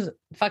Sam's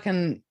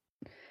fucking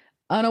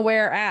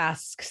unaware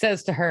ass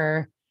says to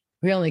her,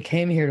 we only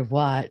came here to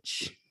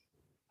watch.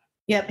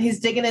 Yep. He's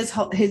digging his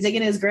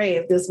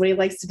grave. This is what he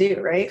likes to do.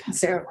 Right.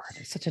 So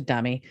such a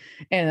dummy.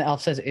 And the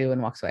elf says, ooh,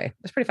 and walks away.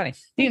 It's pretty funny.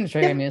 Dean's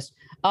very amused.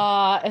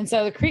 And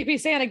so the creepy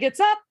Santa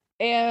gets up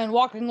and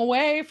walking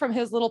away from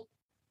his little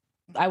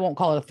I won't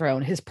call it a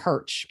throne, his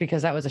perch,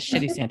 because that was a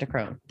shitty Santa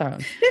throne.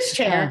 His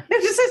chair. It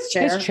was just his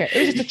chair. His chair. It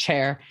was just a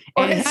chair.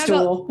 Or his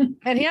stool.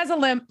 And he has a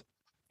limp,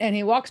 and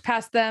he walks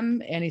past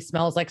them and he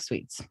smells like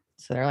sweets.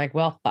 So they're like,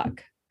 well,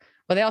 fuck.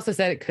 But they also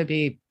said it could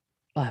be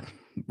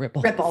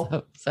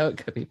Ripple. So it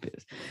could be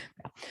booze.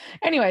 Yeah.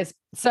 Anyways,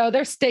 so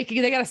they're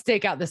staking. They got to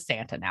stake out the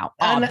Santa now.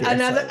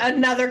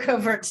 Another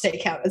covert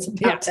stakeout is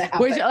about to happen.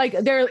 Which, like,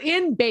 they're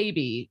in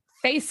Baby,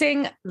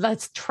 facing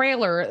the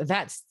trailer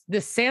that's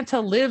the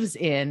Santa lives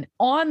in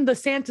on the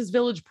Santa's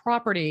Village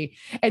property,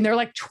 and they're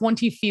like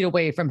 20 feet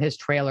away from his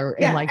trailer,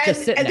 and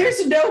just sitting. And there.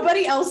 There's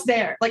nobody else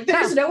there. Like,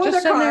 there's no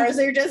other cars.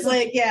 They're just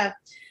like, yeah.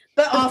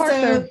 But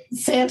also,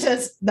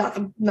 Santa's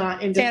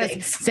not into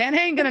things. Santa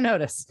ain't gonna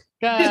notice.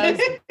 Because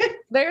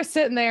they're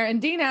sitting there,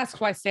 and Dean asks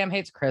why Sam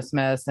hates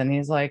Christmas, and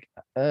he's like,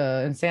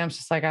 and Sam's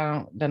just like,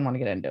 didn't want to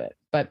get into it.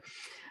 But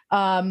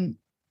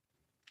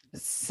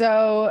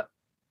so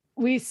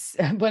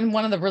when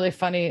one of the really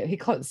funny,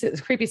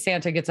 creepy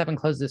Santa gets up and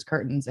closes his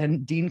curtains,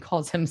 and Dean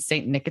calls him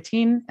Saint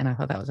Nicotine, and I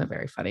thought that was a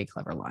very funny,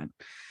 clever line.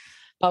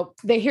 But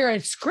they hear a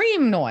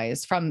scream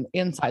noise from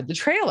inside the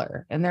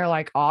trailer, and they're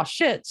like, oh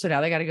shit. So now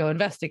they got to go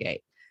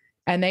investigate.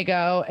 And they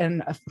go,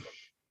 and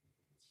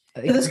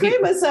the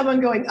scream was someone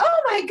going,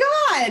 oh my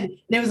God. And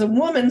it was a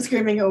woman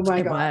screaming, oh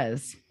my God.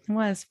 It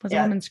was a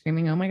woman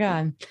screaming, oh my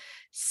God.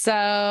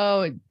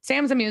 So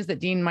Sam's amused that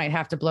Dean might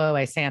have to blow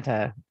away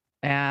Santa.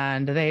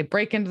 And they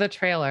break into the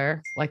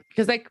trailer, like,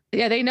 because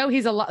they know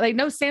he's alive. They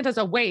know Santa's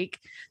awake.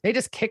 They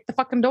just kick the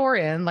fucking door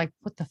in, like,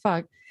 what the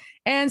fuck?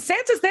 And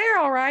Santa's there,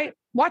 all right,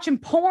 watching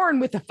porn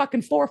with a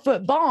fucking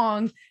 4-foot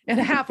bong and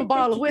a half a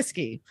bottle of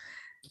whiskey.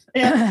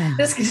 Yeah,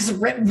 this is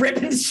just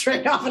ripping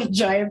straight off a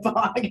giant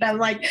bong. And I'm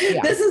like,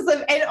 this is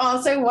and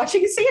also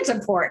watching Santa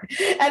porn.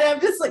 And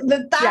I'm just like,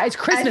 it's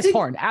Christmas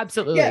porn.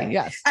 Absolutely. Yeah,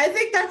 yes. I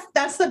think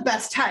that's the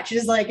best touch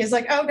is like,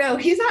 oh no,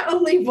 he's not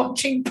only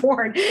watching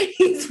porn,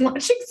 he's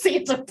watching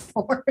Santa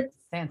porn.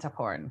 Santa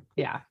porn.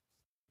 Yeah.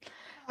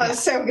 Oh,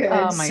 so good.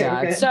 Oh my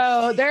God. Good.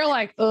 So they're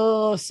like,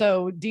 oh,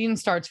 so Dean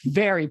starts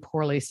very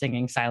poorly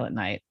singing Silent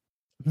Night.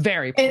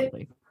 Very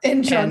poorly.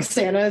 And drunk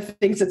Santa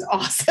thinks it's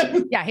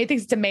awesome. Yeah, he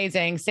thinks it's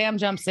amazing. Sam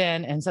jumps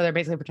in, and so they're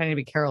basically pretending to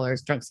be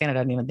carolers. Drunk Santa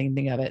doesn't even think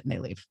anything of it, and they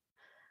leave.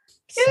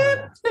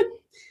 So.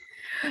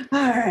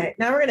 All right,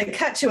 now we're going to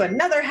cut to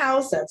another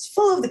house that's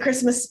full of the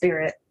Christmas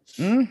spirit.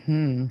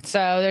 Mm-hmm.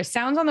 So there's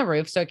sounds on the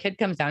roof. So a kid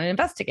comes down and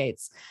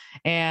investigates,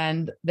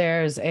 and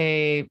there's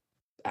the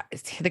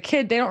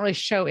kid. They don't really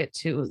show it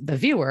to the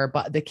viewer,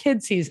 but the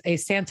kid sees a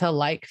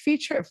Santa-like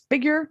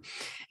figure,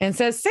 and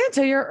says,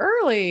 "Santa, you're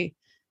early."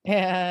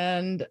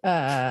 And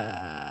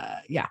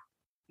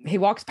he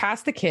walks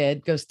past the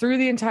kid, goes through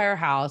the entire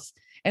house,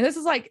 and this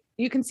is like,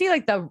 you can see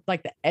like the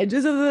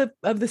edges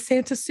of the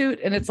Santa suit,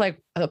 and it's like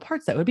the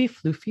parts that would be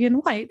floofy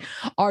and white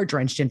are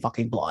drenched in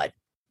fucking blood.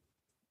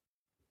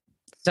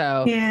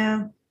 So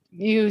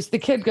the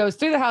kid goes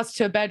through the house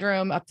to a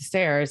bedroom up the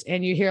stairs,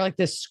 and you hear like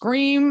this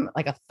scream,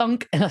 like a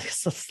thunk and a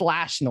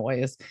slash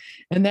noise,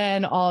 and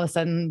then all of a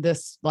sudden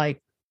this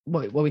like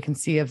what we can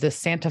see of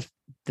this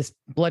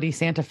bloody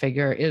Santa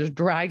figure is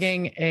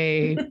dragging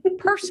a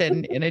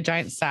person in a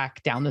giant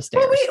sack down the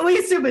stairs. Well, we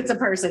assume it's a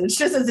person. It's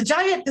just a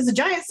giant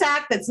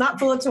sack that's not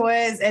full of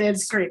toys, and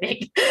it's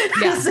screaming.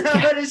 Yeah.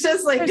 But it's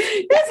just like his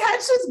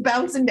head's just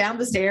bouncing down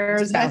the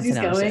stairs as he's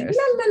going.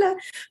 La, la, la.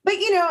 But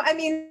I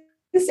mean,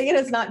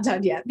 Santa's not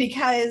done yet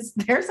because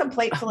there's a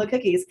plate full of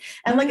cookies.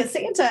 And like a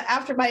Santa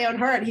after my own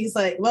heart, he's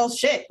like, well,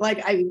 shit,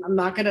 like I'm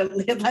not going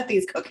to let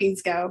these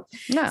cookies go.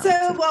 No. So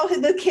while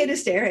the kid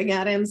is staring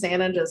at him,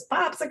 Santa just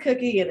pops a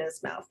cookie in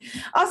his mouth.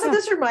 Also,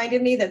 this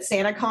reminded me that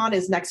SantaCon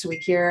is next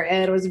week here,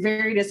 and I was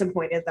very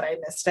disappointed that I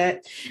missed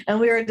it. And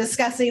we were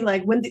discussing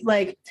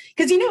because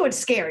it's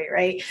scary,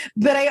 right?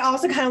 But I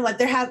also kind of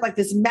there has like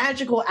this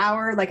magical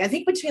hour, like I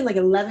think between like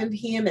 11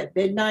 p.m. and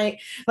midnight,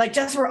 like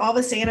just where all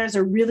the Santas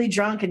are really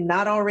drunk and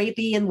not all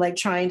rapey and like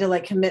trying to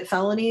like commit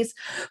felonies,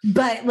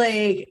 but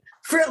like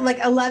for like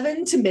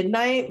 11 to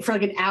midnight for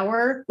like an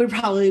hour would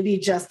probably be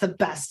just the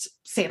best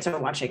Santa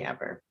watching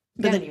ever.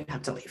 But then you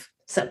have to leave.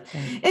 So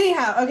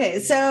anyhow, okay.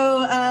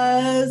 So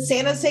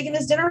Santa's taking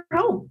his dinner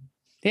home.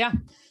 Yeah.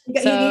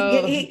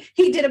 So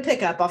he did a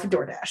pickup off of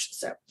DoorDash.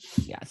 So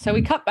so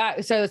we cut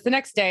back. So it's the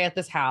next day at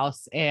this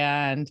house,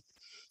 and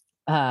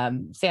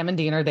Sam and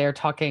Dean are there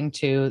talking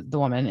to the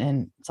woman,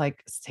 and it's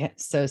like,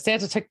 so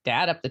Santa took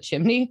Dad up the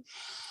chimney.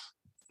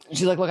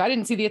 She's like, look, I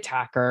didn't see the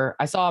attacker.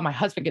 I saw my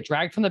husband get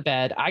dragged from the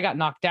bed. I got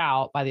knocked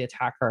out by the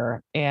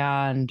attacker,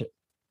 and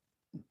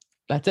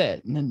that's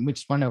it. And then we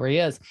just want to know where he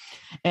is.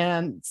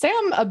 And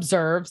Sam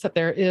observes that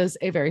there is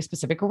a very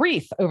specific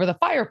wreath over the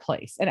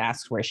fireplace and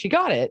asks where she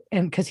got it.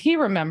 And because he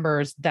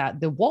remembers that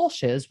the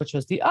Walshes, which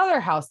was the other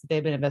house that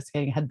they've been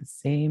investigating, had the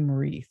same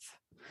wreath.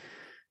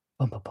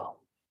 Boom, boom,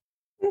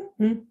 boom.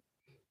 Mm-hmm.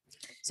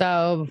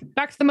 So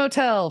back to the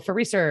motel for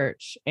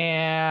research,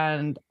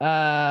 and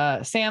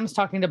Sam's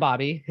talking to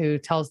Bobby, who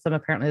tells them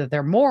apparently that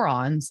they're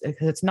morons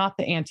because it's not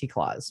the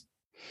Anti-Claus.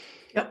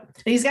 Yep.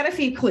 And he's got a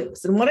few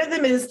clues, and one of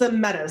them is the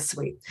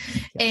Meadowsweet.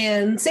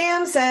 And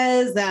Sam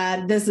says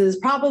that this is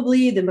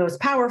probably the most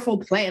powerful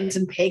plant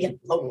in pagan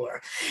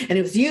lore, and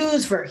it was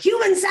used for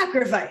human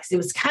sacrifice. It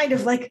was kind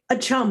of like a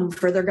chum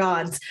for their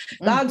gods.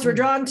 Gods were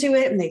drawn to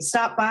it, and they'd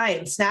stop by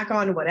and snack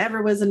on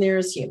whatever was the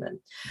nearest human.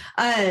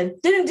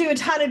 Didn't do a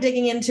ton of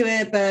digging into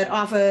it, but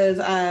off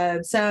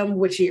of some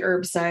witchy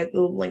herb site,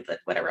 we'll link that,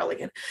 whatever, I'll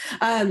link it.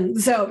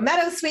 So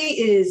Meadowsweet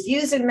is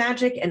used in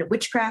magic and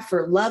witchcraft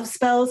for love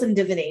spells and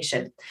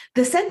divination.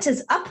 The scent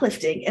is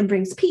uplifting and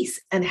brings peace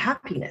and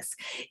happiness.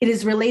 It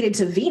is related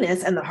to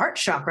Venus and the heart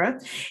chakra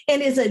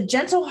and is a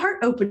gentle heart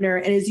opener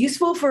and is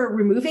useful for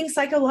removing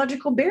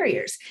psychological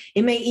barriers.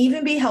 It may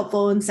even be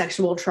helpful in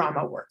sexual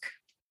trauma work.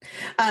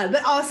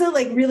 But also,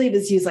 like, really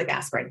was used like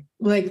aspirin.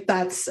 Like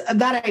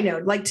that I know.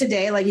 Like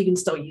today, like you can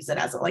still use it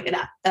as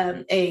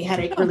a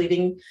headache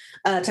relieving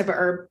type of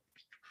herb.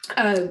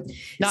 Not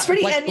it's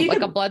pretty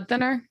like a blood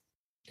thinner.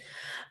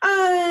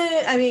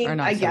 I mean,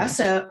 I guess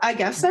so. I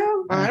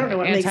don't know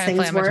what makes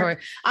things work.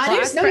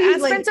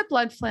 Aspirin's a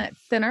blood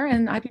thinner,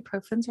 and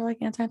ibuprofens are like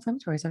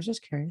anti-inflammatories. I was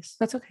just curious.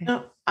 That's okay.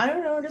 No, I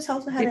don't know. It just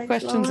helps the headache.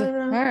 Questions.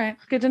 All right,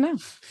 good to know.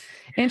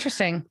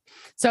 Interesting.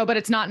 So, but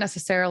it's not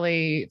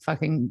necessarily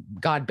fucking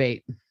God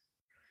bait.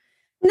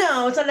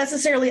 No, it's not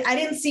necessarily. I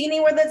didn't see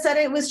anywhere that said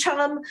it was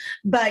chum,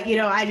 but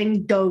I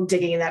didn't go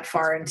digging that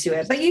far into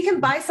it. But you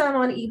can buy some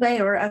on eBay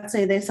or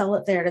Etsy. They sell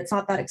it there, and it's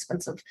not that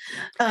expensive.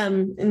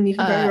 And you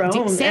can buy your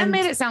own. Sam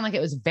made it sound like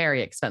it was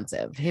very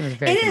expensive. He was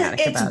very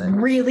dramatic about it. It's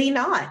really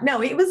not.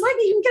 No, it was like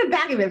you can get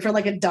a bag of it for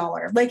like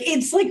 $1. Like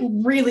it's like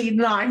really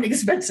not an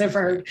expensive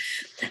herb.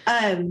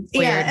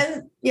 Yeah,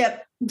 and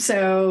yep.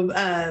 So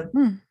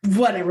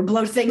whatever,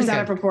 blow things out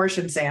of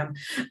proportion, Sam.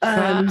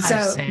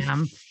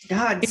 Sam.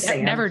 God,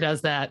 Sam never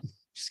does that.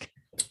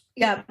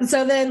 Yeah.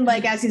 So then,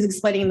 like, as he's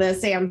explaining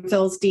this, Sam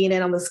fills Dean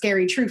in on the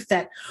scary truth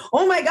that,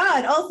 oh my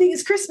God, all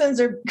things Christmas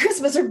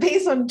are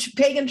based on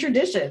pagan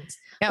traditions.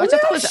 Yeah, which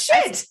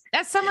shit.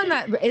 As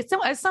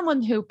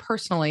someone who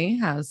personally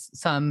has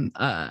some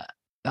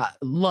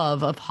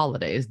love of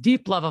holidays,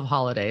 deep love of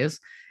holidays,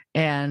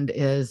 and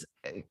is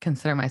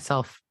consider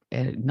myself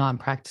a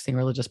non-practicing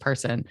religious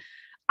person,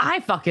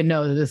 I fucking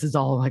know that this is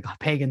all like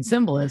pagan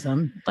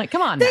symbolism. Like,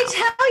 come on. They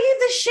tell you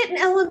this shit in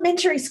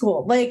elementary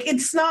school. Like,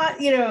 it's not,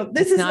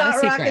 this is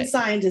not rocket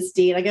scientist,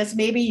 Dean. I guess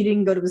maybe you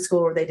didn't go to the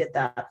school where they did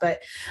that.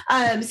 But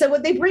so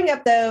what they bring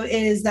up, though,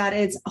 is that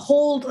it's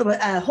Hold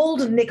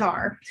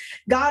Nikar,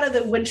 god of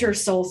the winter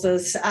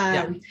solstice.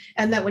 And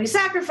that when you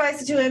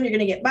sacrifice it to him, you're going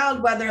to get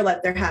mild weather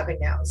like they're having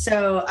now.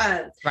 So,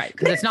 right.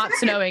 Because it's not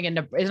snowing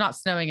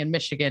in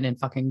Michigan in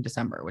fucking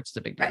December, which is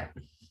a big deal.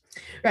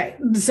 Right.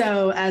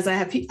 So as I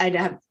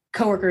have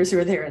coworkers who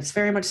are there, it's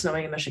very much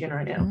snowing in Michigan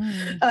right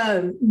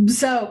now.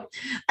 So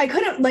I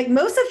couldn't, like,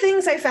 most of the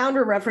things I found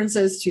were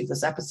references to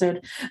this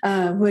episode,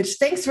 which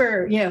thanks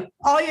for,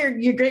 all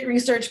your great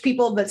research,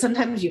 people, but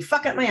sometimes you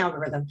fuck up my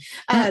algorithm.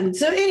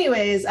 So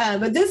anyways,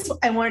 but this,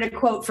 I wanted to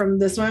quote from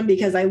this one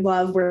because I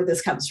love where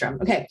this comes from.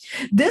 Okay.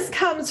 This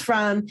comes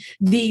from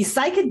The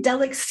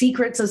Psychedelic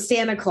Secrets of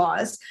Santa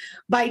Claus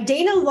by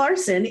Dana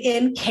Larson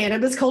in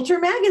Cannabis Culture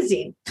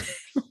magazine.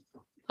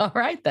 All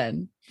right,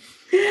 then.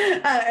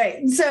 All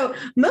right. So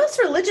most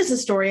religious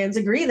historians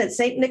agree that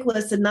St.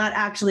 Nicholas did not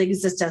actually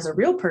exist as a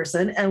real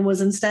person and was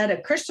instead a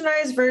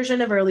Christianized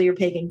version of earlier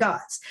pagan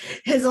gods.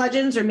 His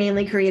legends are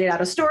mainly created out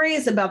of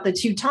stories about the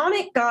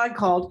Teutonic god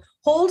called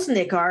Hold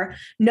Nikar,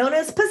 known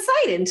as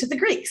Poseidon to the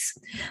Greeks.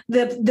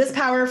 This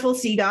powerful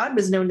sea god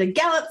was known to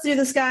gallop through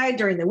the sky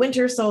during the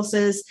winter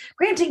solstice,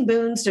 granting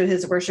boons to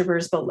his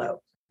worshippers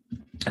below.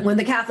 When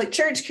the Catholic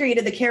Church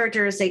created the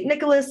character of St.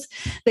 Nicholas,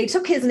 they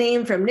took his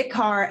name from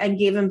Nikar and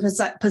gave him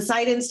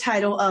Poseidon's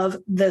title of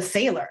the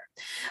Sailor.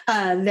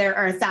 There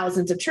are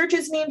thousands of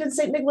churches named in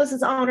St.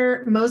 Nicholas's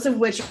honor, most of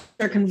which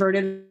are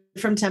converted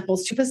from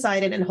temples to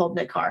Poseidon and Hold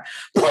Nikar.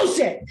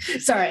 Bullshit.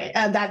 Sorry,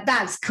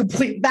 that's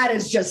complete. That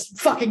is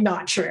just fucking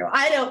not true.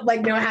 I don't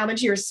know how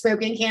much you're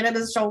smoking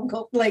cannabis.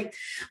 Look,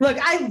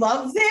 I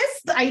love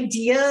this the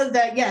idea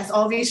that yes,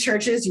 all these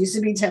churches used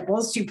to be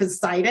temples to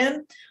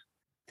Poseidon.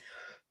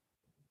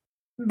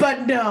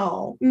 But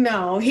no,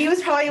 he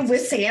was probably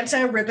with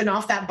Santa ripping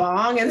off that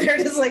bong. And they're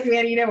just like,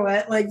 man, you know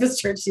what? Like, this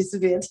church used to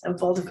be a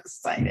temple to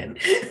Poseidon.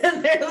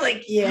 And they're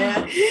like,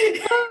 yeah.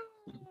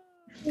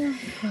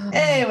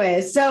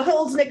 Anyway, so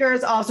Hold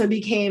Nikar also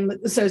became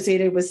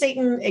associated with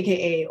Satan,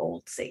 aka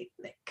Old Saint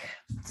Nick.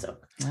 So,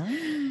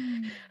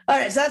 all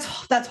right, so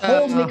that's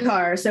Hold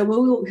Nikar. So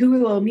who we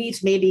will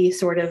meet maybe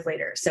sort of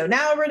later. So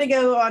now we're going to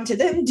go on to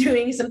them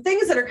doing some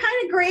things that are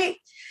kind of great.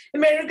 And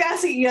man, I'm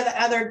asking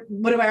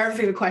one of my other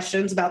favorite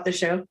questions about the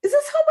show. Is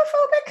this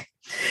homophobic?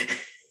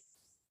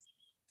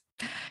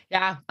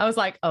 Yeah, I was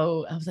like,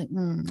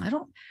 I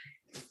don't.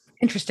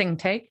 Interesting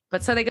take.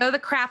 But so they go to the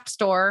craft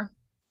store,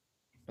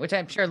 which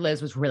I'm sure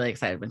Liz was really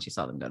excited when she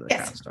saw them go to the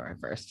craft store at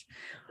first,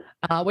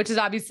 which is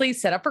obviously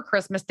set up for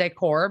Christmas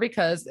decor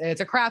because it's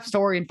a craft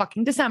store in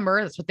fucking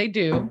December. That's what they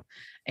do.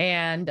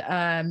 And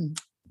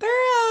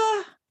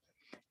they're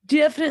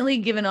definitely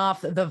giving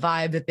off the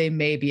vibe that they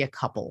may be a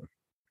couple.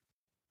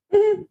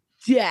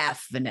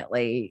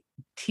 definitely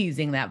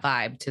teasing that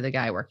vibe to the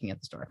guy working at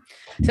the store.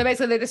 So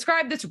basically they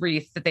described this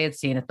wreath that they had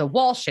seen at the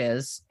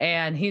Walshes.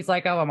 And he's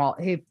like, oh,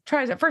 he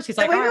tries at first. He's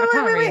like,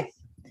 wait.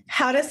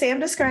 How does Sam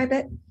describe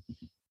it?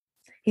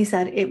 He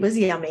said it was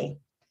yummy.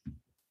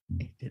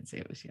 He did say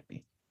it was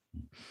yummy.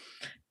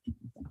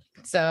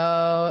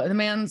 So the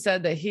man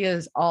said that he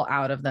is all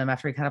out of them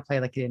after he kind of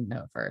played like he didn't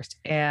know at first.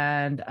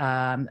 And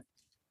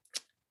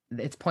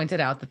it's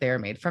pointed out that they are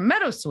made from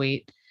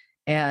meadowsweet.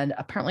 And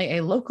apparently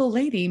a local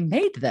lady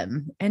made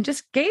them and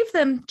just gave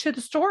them to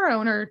the store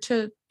owner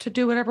to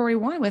do whatever he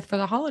wanted with for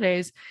the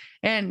holidays.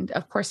 And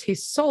of course, he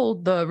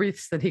sold the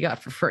wreaths that he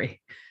got for free,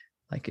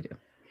 like you do.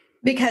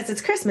 Because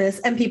it's Christmas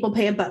and people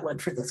pay a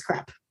buttload for this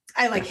crap.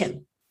 I like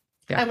him.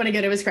 Yeah. I want to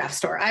go to his craft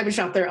store. I would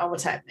shop there all the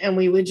time. And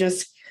we would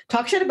just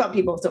talk shit about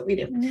people. That's what we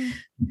do.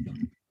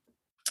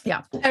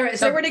 Yeah. All right.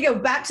 So we're going to go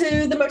back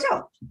to the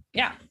motel.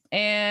 Yeah.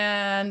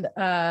 And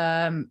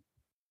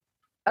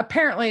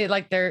apparently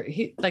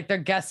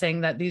they're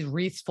guessing that these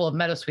wreaths full of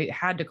meadowsweet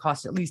had to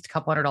cost at least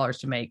 $200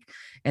 to make.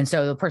 And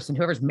so the person,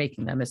 whoever's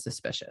making them, is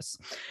suspicious,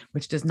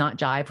 which does not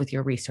jive with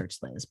your research,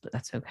 Liz, but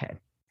that's okay.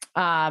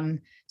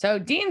 So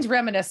Dean's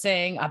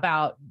reminiscing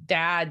about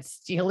Dad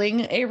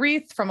stealing a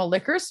wreath from a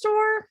liquor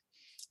store.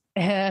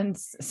 And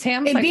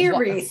Sam's a beer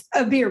wreath. It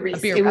was a beer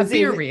wreath.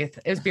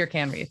 It was beer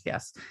can wreath.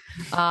 Yes.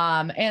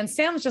 And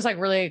Sam's just like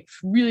really,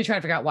 really trying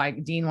to figure out why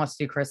Dean wants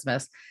to do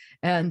Christmas.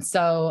 And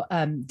so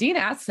Dean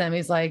asks him,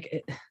 he's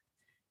like,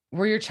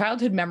 were your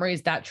childhood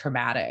memories that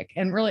traumatic?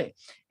 And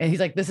he's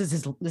like, this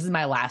is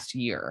my last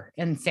year.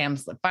 And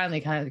Sam's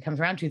finally kind of comes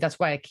around to, that's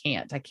why I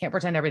can't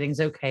pretend everything's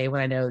okay when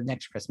I know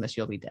next Christmas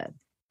you'll be dead.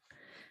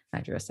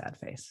 I drew a sad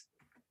face.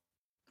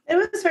 It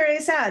was very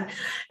sad.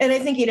 And I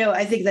think, it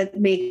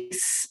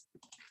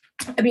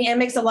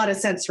makes a lot of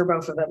sense for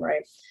both of them,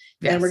 right?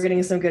 Yes. And we're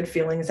getting some good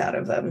feelings out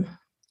of them.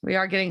 We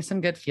are getting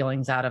some good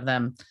feelings out of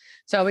them.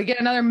 So we get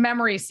another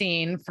memory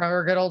scene from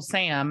our good old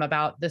Sam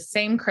about the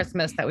same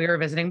Christmas that we were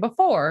visiting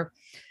before.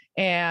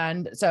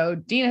 And so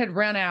Dean had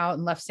run out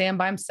and left Sam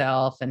by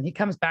himself, and he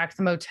comes back to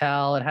the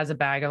motel and has a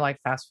bag of like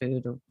fast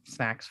food or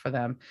snacks for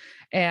them.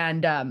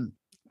 And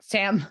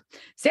Sam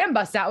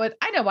busts out with,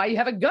 I know why you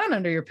have a gun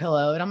under your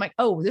pillow. And I'm like,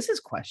 oh, this is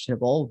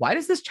questionable. Why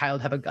does this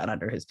child have a gun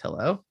under his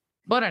pillow?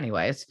 But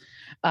anyways,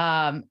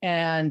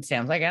 and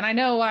Sam's like, and I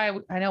know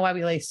why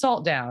we lay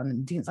salt down.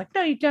 And Dean's like,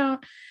 no, you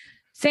don't.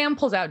 Sam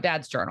pulls out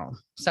Dad's journal.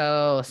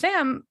 So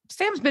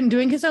Sam's been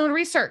doing his own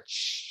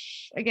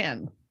research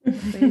again.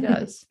 So he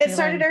does. It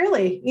started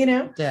early,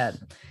 Dad.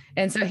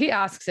 And so he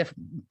asks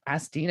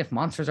Dean if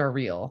monsters are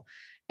real.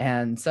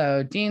 And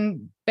so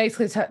Dean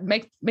basically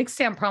makes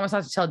Sam promise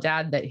not to tell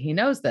Dad that he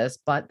knows this,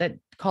 but that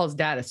calls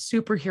Dad a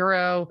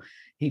superhero.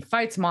 He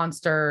fights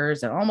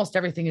monsters and almost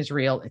everything is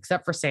real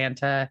except for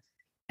Santa.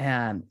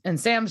 And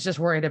Sam's just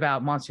worried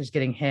about monsters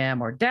getting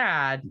him or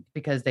Dad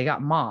because they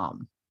got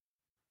Mom.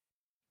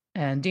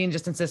 And Dean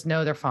just insists,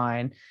 no, they're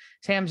fine.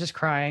 Sam's just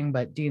crying,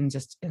 but Dean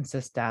just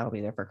insists Dad will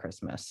be there for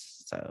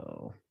Christmas.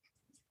 So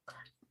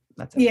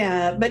that's it.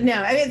 Yeah, but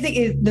no, I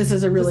think this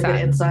is a really good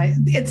insight.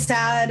 It's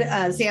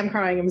sad. Sam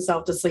crying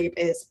himself to sleep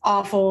is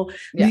awful.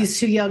 Yeah. These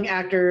two young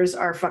actors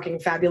are fucking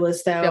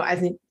fabulous, though. Yep. I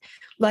think,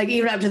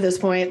 even up to this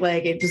point,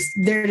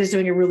 they're just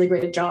doing a really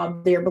great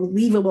job. They're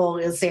believable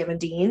as Sam and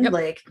Dean.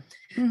 Yep.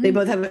 They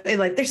both have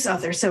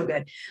they're so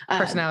good.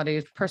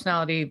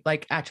 Personality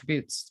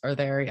attributes are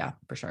there. Yeah,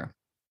 for sure.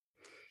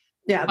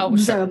 Yeah. Oh,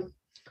 sure.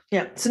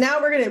 So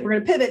now we're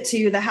gonna pivot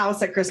to the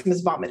house that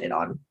Christmas vomited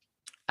on.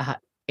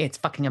 It's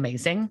fucking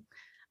amazing.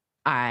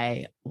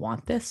 I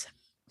want this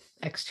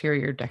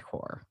exterior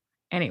decor.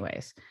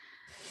 Anyways,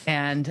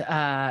 and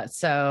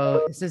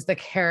so this is the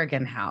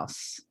Kerrigan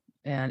house,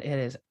 and it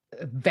is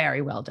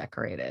very well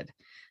decorated.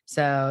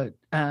 So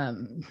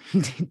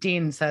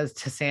Dean says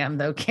to Sam,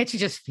 though, can't you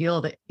just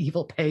feel the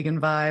evil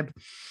pagan vibe?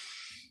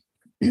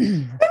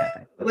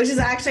 Which is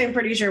actually, I'm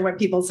pretty sure what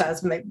people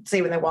when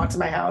they walk to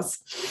my house.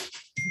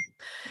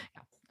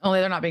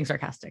 Only they're not being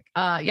sarcastic.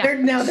 Yeah.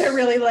 They're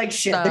really like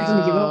shit. There's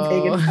an evil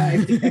pagan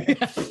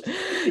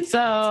vibe.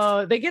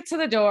 So they get to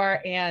the door,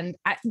 and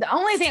the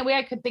only thing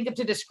I could think of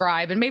to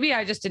describe, and maybe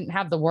I just didn't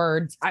have the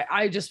words.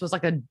 I just was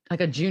like a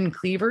June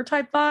Cleaver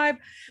type vibe,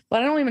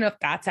 but I don't even know if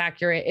that's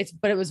accurate.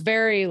 But it was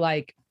very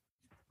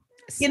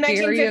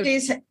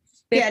 1950s.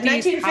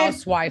 1950s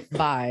housewife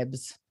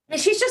vibes.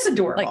 She's just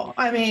adorable.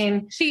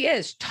 She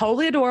is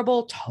totally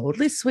adorable,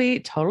 totally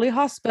sweet, totally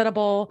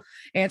hospitable,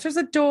 answers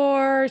the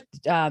door.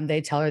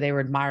 They tell her they were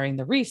admiring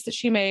the wreath that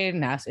she made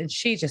and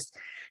she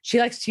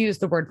likes to use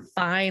the word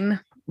fine,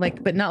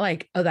 but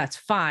not oh, that's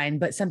fine,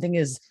 but something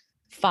is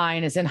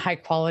fine as in high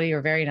quality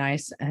or very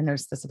nice. And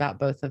there's this about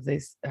both of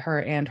these,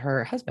 her and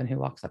her husband, who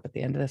walks up at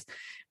the end of this,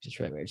 which is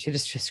really weird. She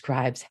just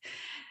describes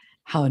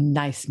how a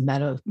nice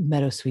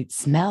meadowsweet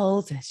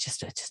smells. It's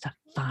just a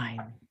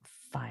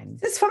fine.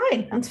 It's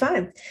fine. It's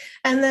fine.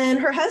 And then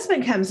her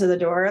husband comes to the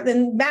door.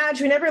 Then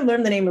Madge, we never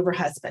learned the name of her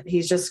husband.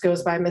 He just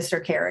goes by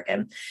Mr.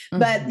 Kerrigan. Mm-hmm.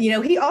 But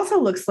he also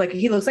looks like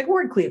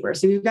Ward Cleaver.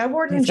 So you've got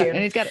Ward and June.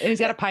 And he's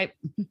got a pipe.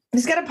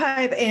 He's got a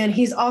pipe, and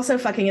he's also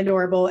fucking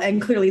adorable. And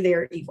clearly they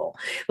are evil.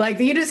 Like,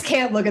 you just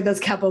can't look at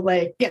this couple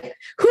like, yeah,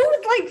 who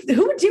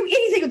would do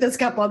anything with this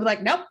couple? I'd be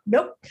like,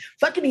 nope,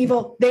 fucking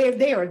evil.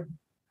 They are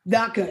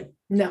not good.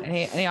 No.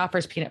 And he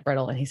offers peanut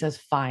brittle, and he says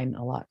fine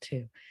a lot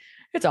too.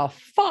 It's a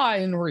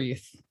fine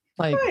wreath.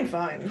 Like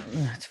fine.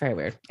 It's very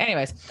weird.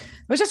 Anyways, it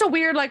was just a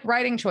weird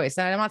writing choice.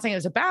 And I'm not saying it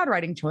was a bad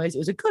writing choice. It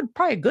was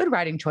probably a good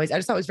writing choice. I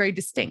just thought it was very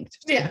distinct.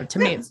 Yeah. To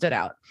me, it stood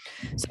out.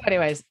 So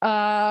anyways,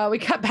 we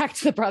cut back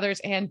to the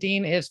brothers, and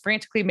Dean is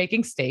frantically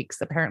making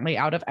steaks, apparently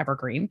out of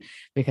evergreen,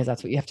 because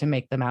that's what you have to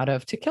make them out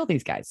of to kill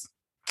these guys.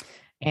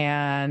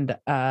 And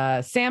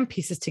Sam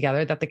pieces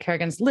together that the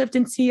Kerrigans lived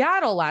in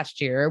Seattle last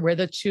year, where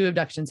the 2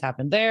 abductions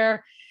happened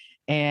there.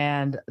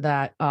 And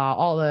that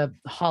all the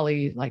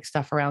holly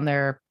stuff around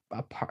their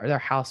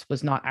house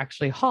was not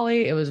actually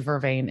holly, it was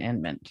vervain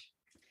and mint,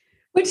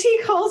 which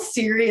he calls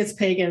serious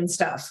pagan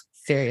stuff.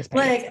 Serious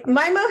pagan. Like,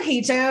 my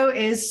mojito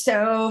is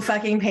so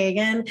fucking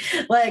pagan.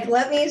 Like,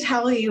 let me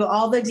tell you,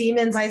 all the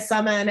demons I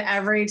summon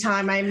every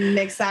time I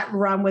mix that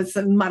rum with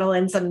some muddle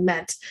and some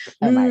mint.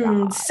 Oh my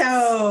God.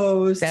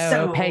 So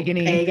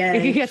pagan-y.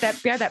 Pagan. You get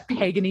that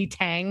pagan-y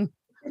tang.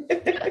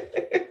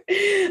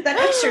 That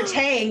extra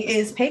tang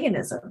is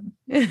paganism.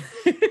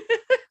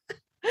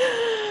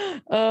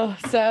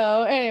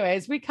 So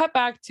anyways, we cut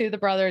back to the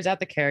brothers at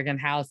the Kerrigan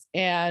house,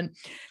 and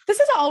this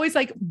is always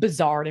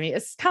bizarre to me.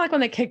 It's kind of like when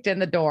they kicked in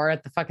the door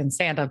at the fucking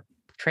Santa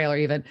trailer,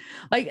 even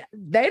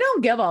they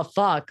don't give a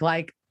fuck.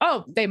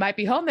 Oh, they might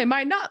be home, they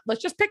might not.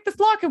 Let's just pick this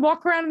lock and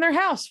walk around in their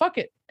house. Fuck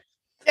it.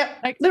 Yeah,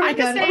 we're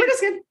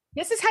just good.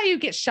 This is how you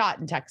get shot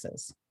in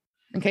Texas.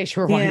 In case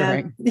you were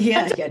wondering.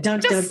 Yeah.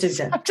 Don't do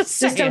that. I'm just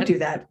don't do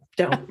that.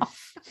 Don't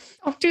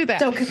do that.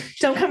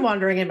 Don't come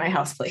wandering in my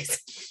house,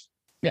 please.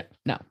 Yeah,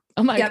 no.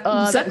 I'm like,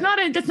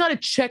 that's not a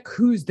check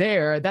who's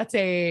there. That's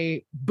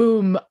a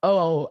boom.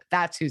 Oh,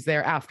 that's who's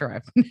there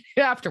afterwards.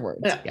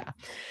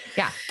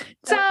 Yeah.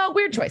 So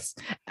weird choice.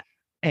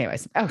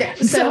 Anyways, okay.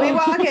 So we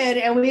walk in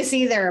and we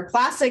see their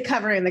plastic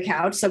covering the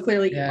couch. So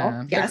clearly,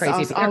 evil. Yes, they're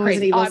crazy. They're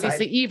crazy.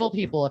 Obviously, evil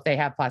people if they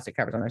have plastic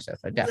covers on their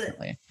sofa,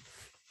 definitely.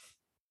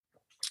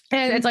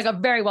 And it's a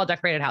very well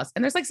decorated house.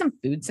 And there's some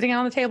food sitting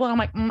on the table. And I'm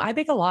like, I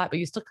bake a lot, but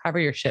you still cover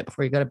your shit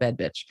before you go to bed,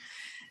 bitch.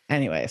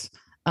 Anyways,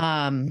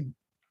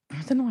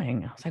 it's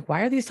annoying. I was like,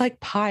 why are these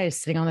pies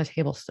sitting on the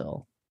table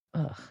still?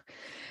 Ugh.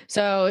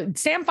 So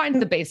Sam finds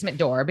the basement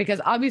door because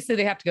obviously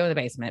they have to go to the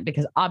basement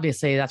because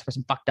obviously that's where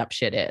some fucked up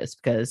shit is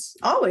because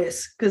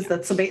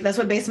that's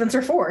what basements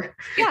are for.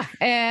 Yeah.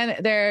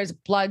 And there's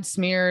blood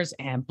smears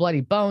and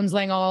bloody bones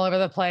laying all over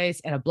the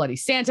place and a bloody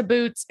Santa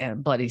boots and a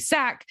bloody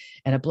sack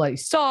and a bloody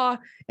saw.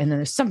 And then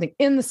there's something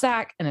in the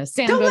sack and a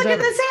Santa. Don't look at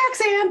the sack,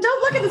 Sam.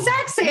 Don't look at the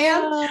sack,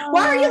 Sam.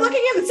 Why are you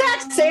looking at the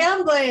sack,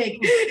 Sam?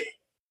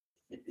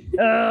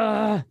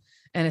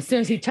 And as soon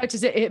as he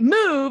touches it, it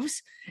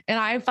moves. And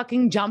I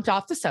fucking jumped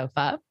off the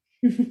sofa.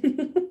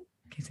 In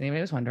case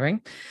anybody was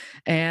wondering.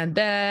 And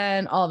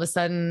then all of a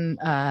sudden,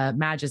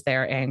 Madge is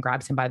there and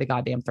grabs him by the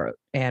goddamn throat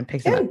and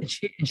picks him up. And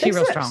she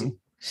real strong.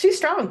 She's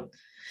strong.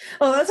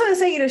 Well, that's what I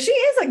say. She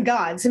is a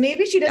god. So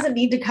maybe she doesn't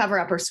need to cover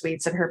up her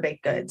sweets and her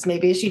baked goods.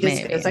 Maybe she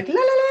just goes la, la,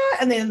 la.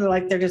 And then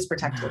they're just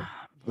protected.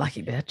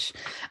 Lucky bitch.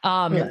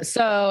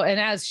 So, and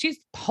as she's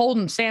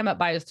holding Sam up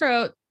by his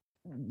throat,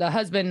 the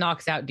husband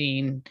knocks out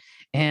Dean.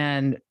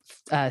 And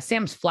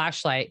Sam's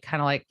flashlight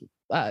kind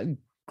of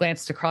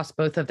glanced across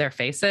both of their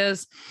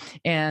faces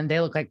and they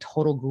look like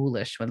total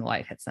ghoulish when the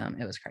light hits them.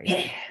 It was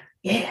crazy.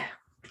 Yeah.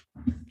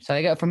 So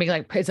they go from being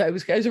it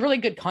was a really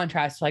good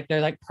contrast.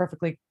 They're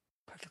perfectly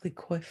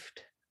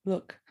coiffed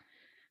look.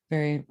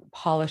 Very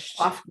polished.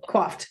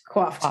 Coiffed.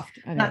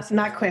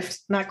 Not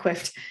quiffed.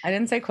 I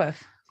didn't say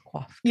quiff.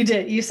 Coiffed. You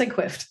did. You said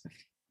quiffed.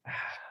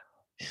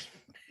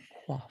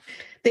 Coiffed.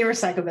 They were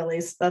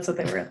psychobillies. That's what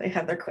they were. They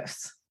had their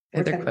quiffs.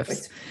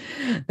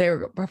 They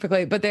were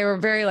perfectly, but they were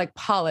very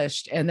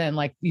polished. And then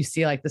you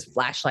see this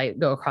flashlight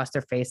go across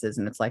their faces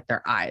and it's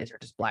their eyes are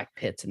just black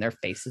pits and their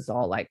faces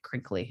all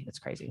crinkly. It's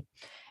crazy.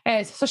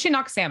 And so she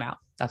knocks Sam out.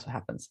 That's what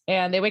happens.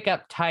 And they wake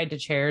up tied to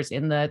chairs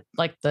in the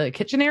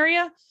kitchen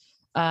area.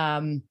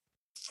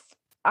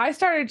 I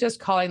started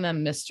just calling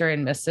them Mr.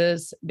 and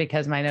Mrs.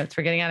 because my notes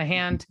were getting out of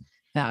hand.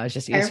 That was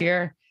just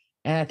easier.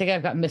 And I think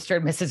I've got Mr.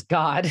 and Mrs.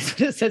 God is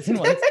what it says in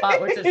one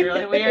spot, which is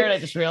really weird. I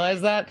just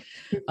realized that.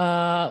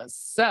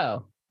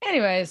 So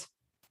anyways,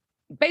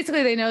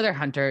 basically they know they're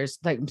hunters.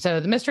 So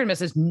the Mr. and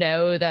Mrs.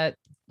 know that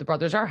the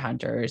brothers are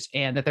hunters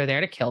and that they're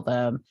there to kill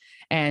them.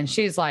 And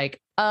she's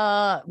like,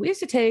 we used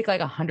to take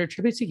 100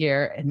 tributes a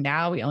year and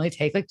now we only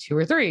take 2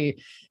 or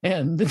 3.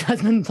 And the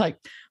husband's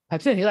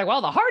pipes in. He's like, well,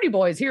 the Hardy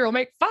Boys here will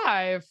make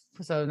 5.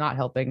 So not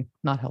helping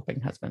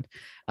husband.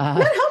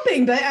 Not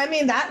helping, but I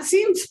mean, that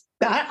seems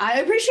I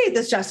appreciate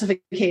this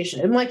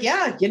justification. I'm like,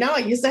 yeah, I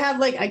used to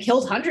have I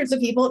killed hundreds of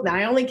people. Now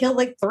I only killed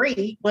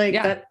 3.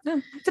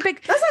 It's a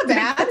big, that's not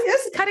bad.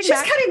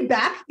 She's cutting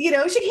back. She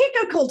can't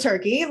go cold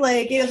turkey.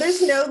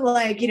 There's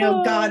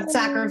no God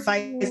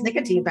sacrifice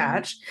nicotine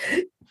patch.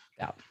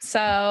 Yeah.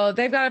 So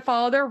they've got to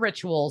follow their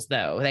rituals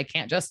though. They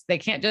can't just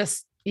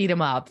eat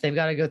them up. They've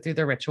got to go through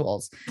their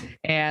rituals.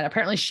 And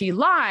apparently she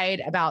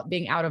lied about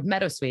being out of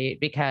Meadowsweet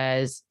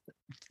because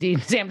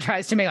Sam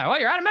tries to make well,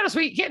 you're out of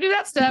Meadowsweet. You can't do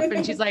that stuff.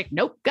 And she's like,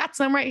 nope, got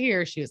some right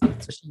here. So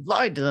she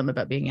lied to them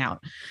about being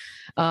out.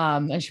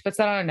 And she puts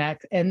that on her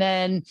neck. And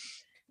then,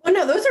 oh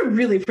no, those are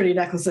really pretty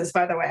necklaces,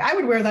 by the way. I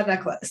would wear that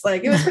necklace.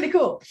 It was pretty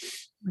cool.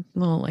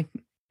 Little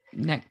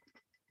neck,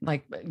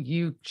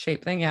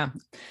 U-shaped thing. Yeah.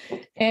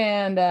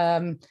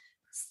 And,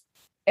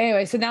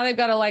 anyway, so now they've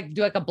got to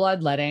do a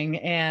bloodletting.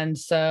 And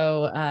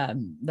so,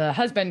 the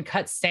husband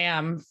cuts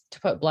Sam to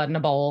put blood in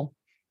a bowl.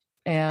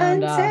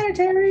 And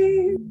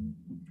unsanitary.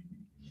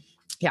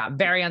 Yeah,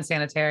 very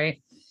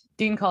unsanitary.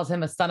 Dean calls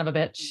him a son of a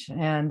bitch,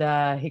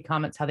 and he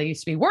comments how they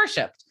used to be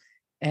worshipped,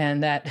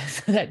 and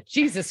that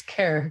Jesus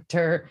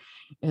character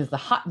is the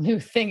hot new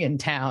thing in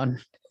town.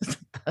 The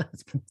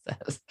husband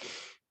says.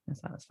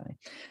 That's not as funny.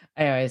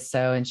 Anyway,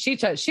 so and she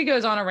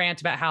goes on a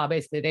rant about how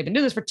basically they've been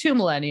doing this for 2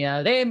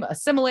 millennia. They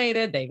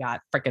assimilated. They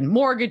got freaking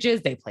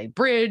mortgages. They play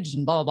bridge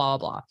and blah blah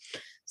blah.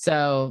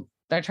 So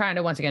they're trying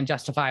to once again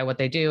justify what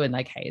they do and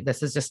hey,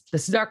 this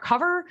is our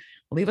cover.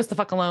 Leave us the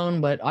fuck alone.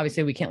 But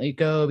obviously we can't let you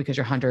go because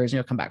you're hunters and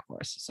you'll come back for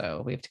us.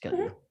 So we have to kill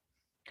you.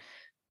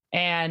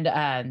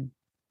 And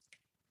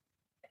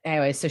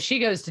anyway, so she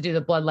goes to do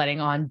the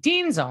bloodletting on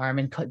Dean's arm,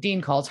 and Dean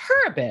calls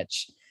her a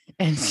bitch.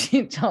 And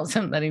she tells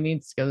him that he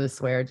needs to go to the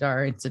swear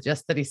jar and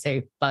suggests that he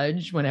say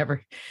fudge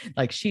whenever,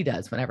 she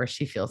does, whenever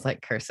she feels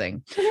like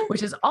cursing,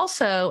 which is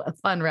also a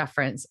fun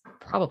reference,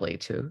 probably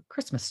to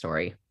Christmas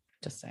Story.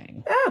 Just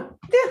saying. Oh,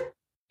 yeah.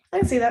 I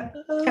can see that.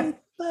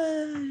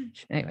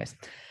 Fudge. Anyways,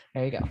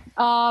 there you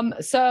go.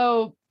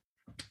 So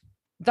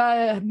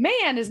the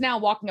man is now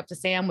walking up to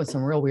Sam with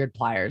some real weird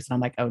pliers. And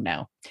I'm like, oh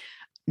no,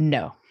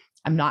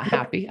 I'm not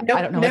happy. Nope,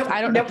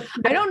 I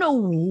don't know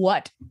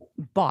what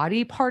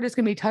body part is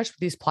going to be touched with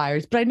these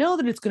pliers, but I know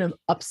that it's going to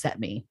upset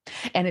me,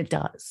 and it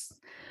does.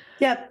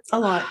 Yep, a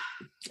lot.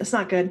 It's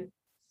not good.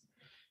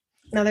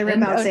 No, they rip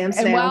out Sam's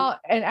nail.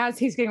 And as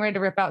he's getting ready to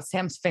rip out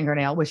Sam's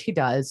fingernail, which he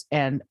does,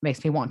 and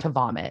makes me want to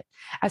vomit.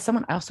 As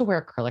someone, I also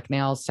wear acrylic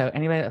nails. So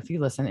anybody, if you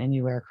listen and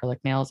you wear acrylic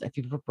nails, if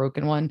you've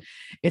broken one,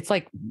 it's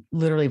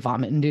literally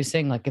vomit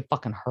inducing. It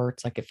fucking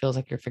hurts. It feels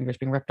like your finger's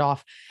being ripped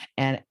off.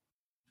 And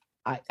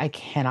I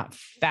cannot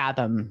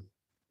fathom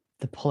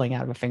the pulling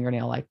out of a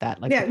fingernail like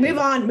that. Move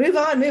on.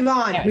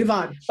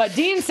 But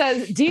Dean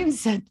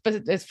said, but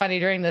it's funny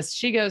during this,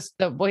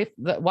 the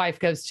wife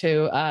goes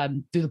to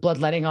do the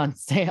bloodletting on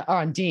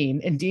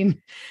Dean, and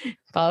Dean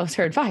follows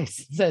her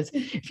advice. Says,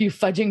 if you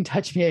fudging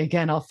touch me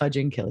again, I'll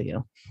fudging kill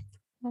you.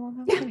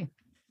 There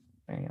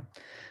you go.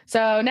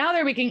 So now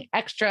they're making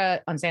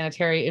extra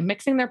unsanitary and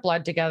mixing their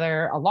blood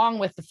together along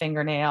with the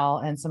fingernail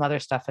and some other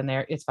stuff in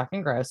there. It's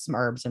fucking gross. Some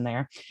herbs in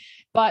there,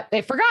 but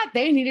they forgot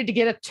they needed to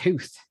get a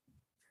tooth.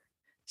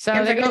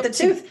 So they go the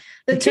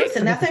tooth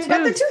and nothing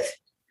but the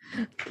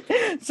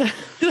tooth.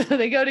 So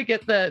they go to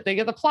get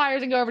the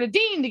pliers and go over to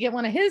Dean to get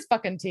one of his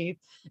fucking teeth.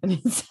 And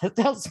he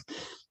tells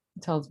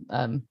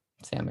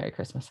Sam Merry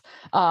Christmas.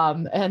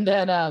 And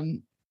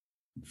then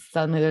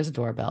suddenly there's a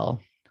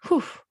doorbell.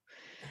 Whew.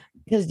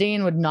 Because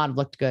Dean would not have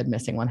looked good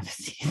missing one of his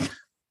teeth.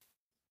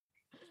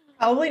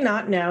 Probably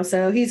not, no.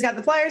 So he's got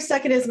the pliers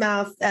stuck in his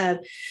mouth.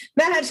 Matt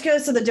Hedge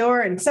goes to the door,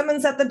 and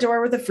someone's at the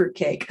door with a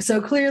fruitcake. So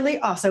clearly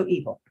also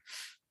evil.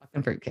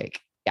 Fucking fruitcake.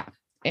 Yeah.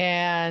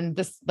 And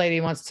this lady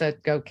wants to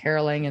go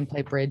caroling and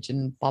play bridge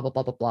and blah, blah,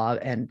 blah, blah, blah,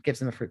 and gives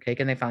them a fruitcake,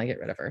 and they finally get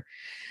rid of her.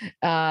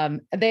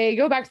 They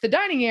go back to the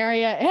dining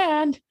area,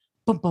 and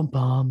bum, bum,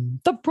 bum,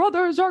 the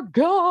brothers are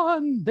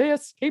gone. They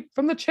escape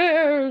from the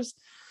chairs.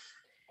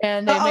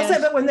 And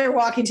but when they're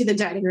walking to the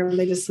dining room,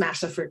 they just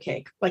smash the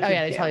fruitcake. They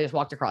totally just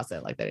walked across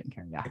it they didn't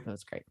care. Yeah, that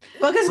was great.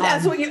 Well, because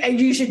that's what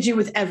you should do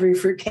with every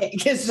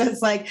fruitcake. It's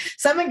just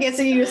someone gets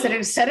it, you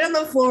set it on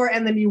the floor,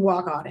 and then you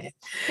walk on it,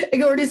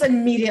 or just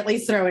immediately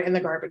throw it in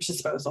the garbage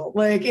disposal.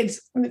 It's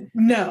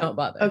no, don't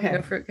bother. Okay,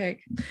 no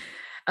fruitcake.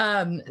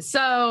 No, that's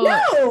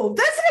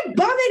an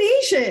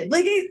abomination.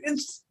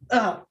 It's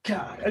oh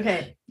god.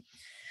 Okay.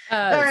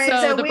 Right,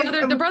 so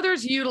the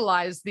brothers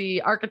utilize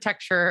the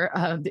architecture,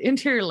 the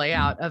interior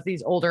layout of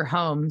these older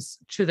homes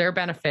to their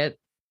benefit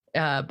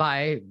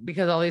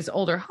because all these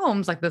older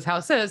homes, like this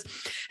house has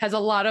a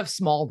lot of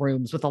small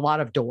rooms with a lot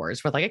of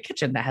doors, with a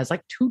kitchen that has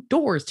 2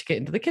 doors to get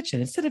into the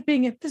kitchen instead of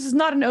this is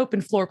not an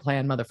open floor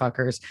plan,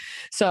 motherfuckers.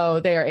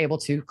 So they are able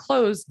to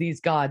close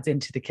these gods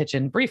into the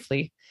kitchen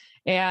briefly.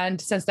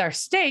 And since their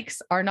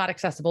stakes are not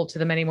accessible to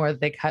them anymore,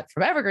 that they cut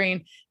from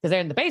Evergreen because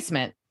they're in the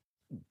basement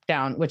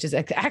down, which is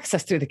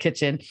access through the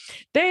kitchen,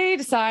 they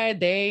decide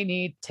they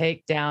need to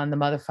take down the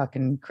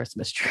motherfucking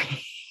Christmas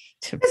tree.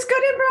 It's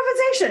good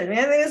improvisation,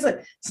 man.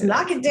 Let's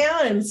knock it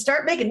down and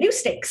start making new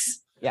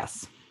stakes.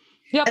 Yes.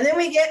 Yep. And then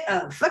we get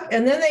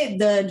and then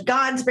the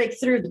gods break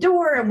through the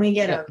door and we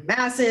get a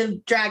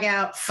massive drag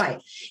out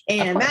fight.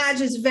 And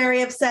Madge is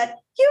very upset.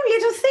 You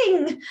little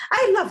thing.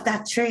 I love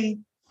that tree.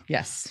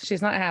 Yes,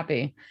 she's not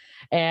happy.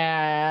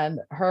 And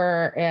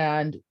her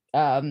and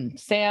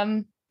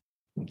Sam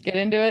get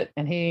into it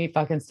and he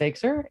fucking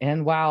stakes her.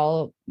 And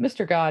while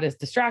Mr. God is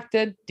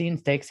distracted, Dean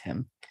stakes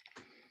him.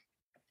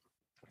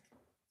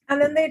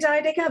 And then they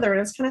die together.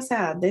 And it's kind of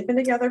sad. They've been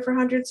together for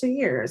hundreds of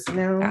years.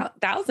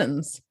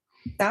 Thousands,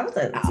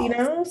 you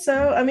know?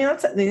 So, I mean,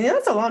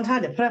 that's a long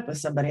time to put up with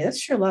somebody.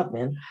 That's true love,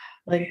 man.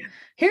 Like,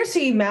 here's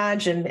to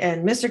Madge and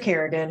Mr.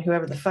 Kerrigan,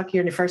 whoever the fuck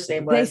your first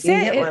name was.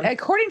 They said,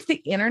 according to the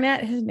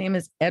internet, his name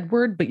is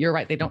Edward, but you're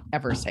right. They don't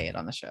ever say it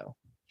on the show.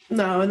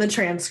 No, in the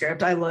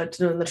transcript, I looked,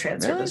 and in the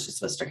transcript, it's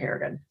just Mr.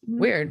 Kerrigan.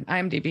 Weird.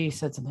 IMDb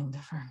said something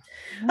different.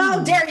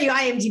 How dare you,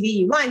 IMDb,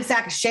 you lying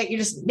sack of shit. You're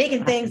just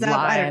making things up.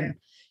 I don't know.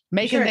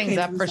 Making things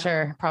up for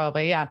sure.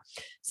 Probably. Yeah.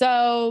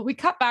 So we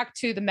cut back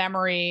to the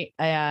memory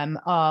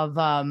of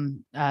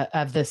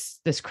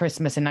this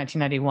Christmas in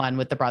 1991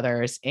 with the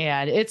brothers,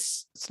 and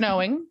it's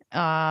snowing.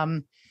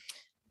 And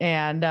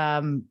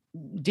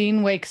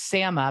Dean wakes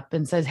Sam up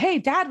and says, "Hey,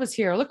 Dad was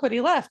here. Look what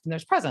he left." And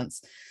there's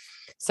presents.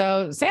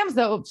 So Sam's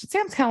kind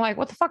of like,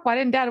 "What the fuck? Why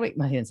didn't Dad wake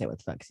me?" He didn't say what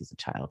the fuck because he's a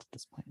child at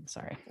this point.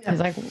 Sorry. Yeah. He's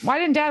like, "Why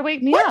didn't Dad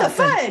wake me up?" What the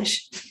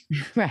fudge?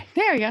 Right.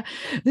 There you go.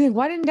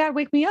 "Why didn't Dad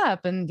wake me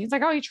up?" And Dean's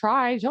like, "Oh, he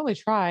tried. He totally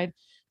tried."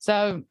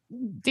 So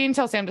Dean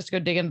tells Sam just to go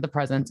dig into the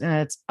presents, and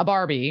it's a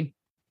Barbie.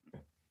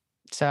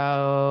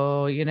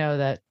 So you know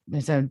that.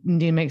 So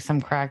Dean makes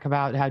some crack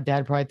about how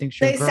Dad probably thinks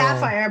you're a girl.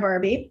 Sapphire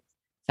Barbie.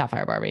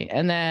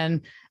 And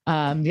then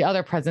the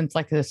other present's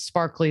like this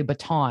sparkly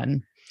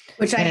baton,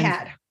 which I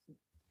had.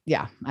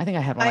 Yeah, I think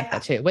I had one like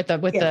that too, with the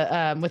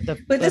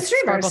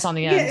sparkles on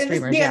the end.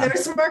 Streamers, there were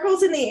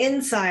sparkles in the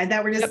inside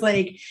that were just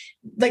like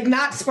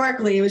not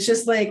sparkly. It was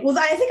just like, well,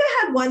 I think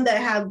I had one that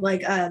had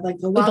like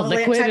the lava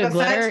liquid lamp type and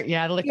glitter. Effect.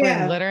 Yeah, the liquid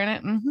and glitter in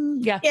it.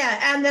 Mm-hmm. Yeah,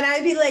 and then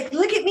I'd be like,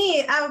 "Look at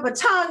me, I'm a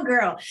baton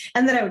girl,"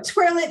 and then I would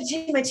twirl it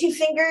between my two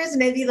fingers,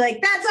 and I'd be like,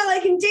 "That's all I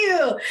can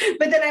do."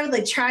 But then I would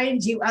like try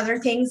and do other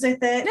things with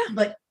it.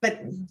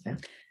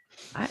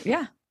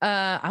 Yeah,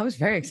 I was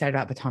very excited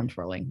about baton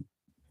twirling.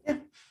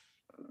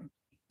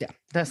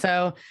 Yeah.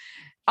 So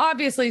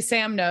obviously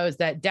Sam knows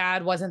that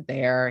Dad wasn't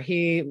there.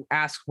 He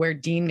asked where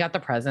Dean got the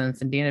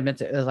presents, and Dean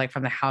admits it was like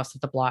from the house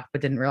at the block,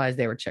 but didn't realize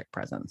they were chick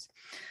presents.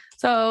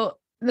 So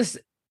this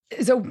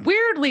is a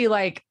weirdly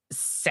like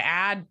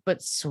sad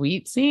but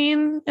sweet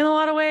scene in a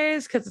lot of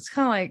ways, because it's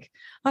kind of like,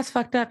 that's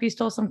fucked up. You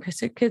stole some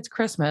kid's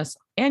Christmas,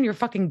 and your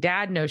fucking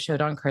dad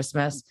no-showed on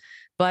Christmas,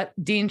 but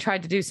Dean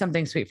tried to do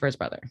something sweet for his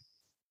brother.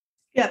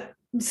 Yep.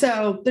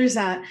 So there's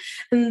that.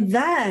 And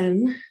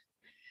then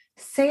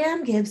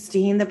Sam gives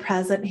Dean the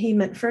present he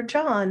meant for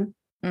John.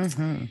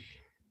 Mm-hmm.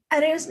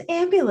 And it was an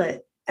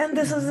amulet. And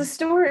this is the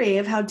story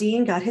of how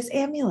Dean got his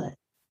amulet.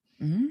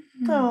 Mm-hmm.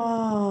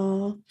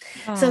 Oh,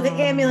 so the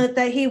amulet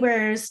that he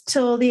wears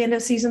till the end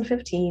of season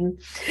 15.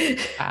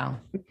 Wow.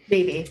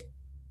 Maybe.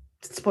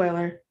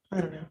 Spoiler.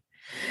 I don't know.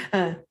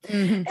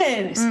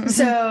 Anyways, Mm-hmm.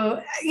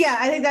 So yeah,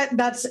 I think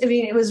that's, I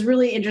mean, it was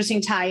really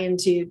interesting tie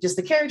into just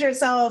the character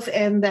itself.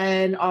 And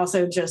then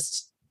also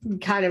just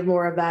kind of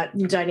more of that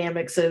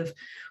dynamics of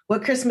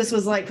what Christmas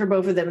was like for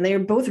both of them. And they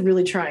were both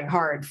really trying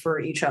hard for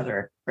each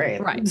other.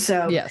 Right.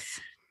 So yes,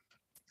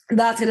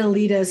 that's going to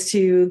lead us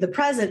to the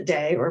present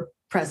day, or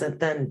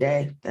present then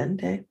day. So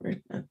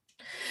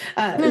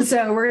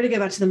we're going to go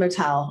back to the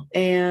motel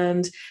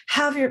and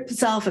Have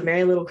Yourself a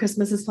Merry Little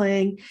Christmas is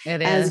playing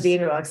as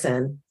Dean walks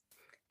in.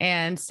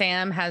 And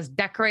Sam has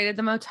decorated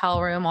the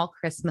motel room all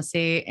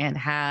Christmassy and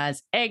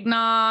has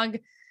eggnog.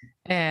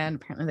 And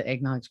apparently the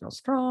eggnog's real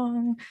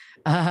strong.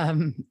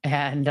 And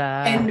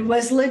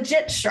was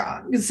legit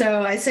strong.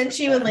 So I sent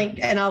you a link,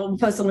 and I'll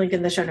post a link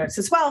in the show notes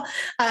as well.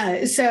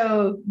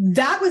 So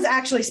that was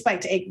actually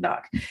spiked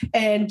eggnog,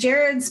 and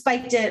Jared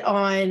spiked it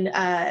on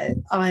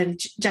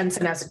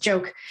Jensen as a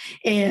joke.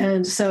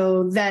 And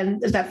so then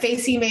that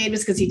face he made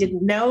was because he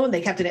didn't know. They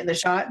kept it in the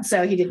shot,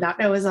 so he did not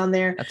know it was on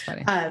there. That's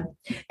funny.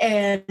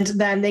 And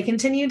then they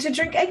continued to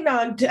drink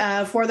eggnog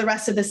for the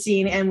rest of the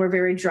scene, and were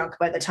very drunk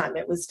by the time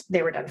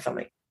they were done filming.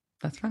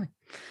 That's funny.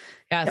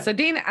 Yeah. Yep. So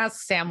Dean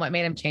asks Sam what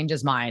made him change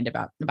his mind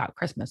about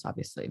Christmas,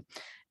 obviously.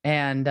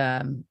 And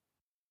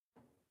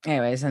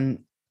anyways, and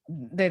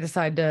they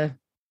decide to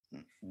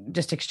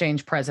just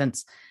exchange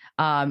presents.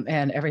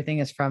 And everything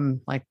is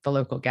from like the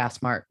local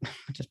gas mart,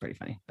 which is pretty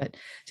funny. But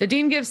so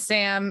Dean gives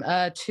Sam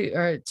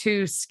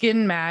two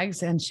skin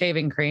mags and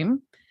shaving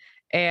cream.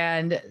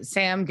 And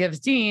Sam gives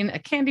Dean a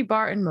candy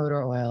bar and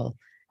motor oil,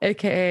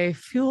 aka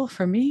fuel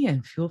for me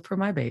and fuel for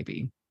my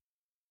baby.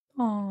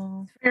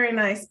 Oh, very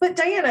nice. But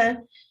Diana,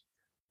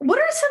 what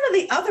are some of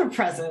the other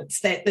presents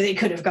that they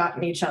could have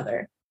gotten each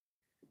other?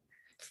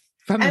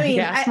 From the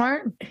gas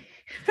mart? Maybe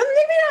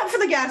not for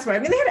the gas mart. I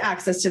mean, they had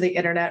access to the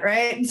internet,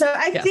 right? So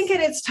I think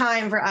it's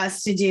time for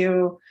us to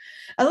do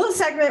a little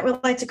segment we'd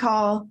like to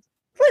call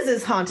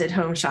Liz's Haunted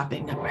Home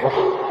Shopping Network.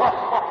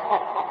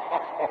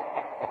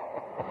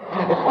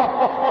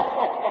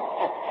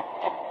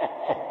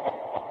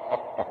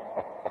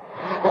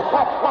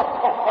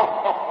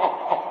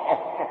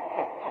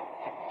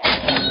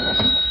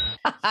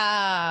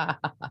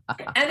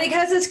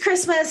 because it's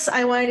Christmas,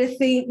 I wanted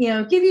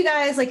to give you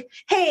guys like,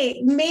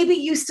 hey, maybe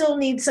you still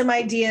need some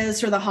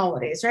ideas for the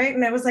holidays, right?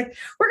 And I was like,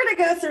 we're going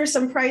to go through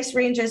some price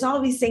ranges,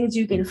 all these things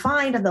you can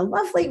find in the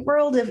lovely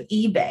world of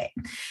eBay.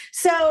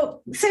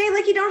 So say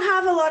like you don't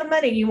have a lot of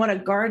money, you want a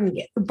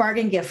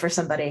bargain gift for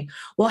somebody.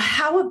 Well,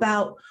 how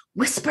about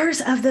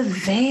Whispers of the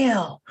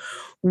Veil?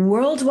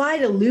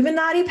 Worldwide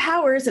Illuminati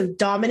powers of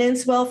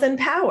dominance, wealth, and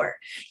power.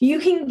 You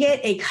can get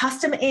a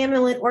custom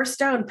amulet or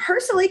stone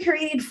personally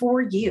created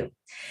for you.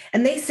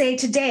 And they say,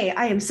 today,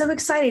 I am so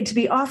excited to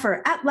be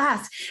offered at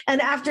last.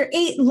 And after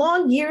 8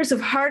 long years of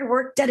hard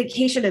work,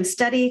 dedication, and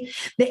study,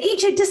 the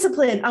ancient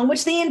discipline on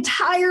which the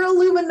entire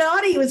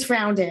Illuminati was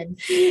founded.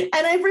 And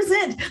I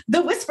present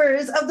the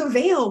Whispers of the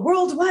Veil,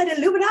 Worldwide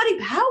Illuminati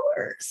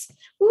powers.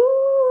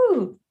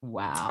 Ooh.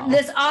 Wow.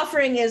 This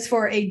offering is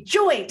for a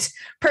joint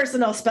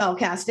personal spell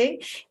casting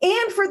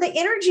and for the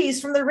energies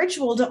from the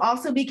ritual to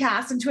also be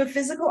cast into a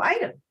physical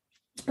item.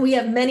 We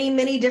have many,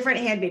 many different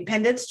handmade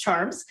pendants,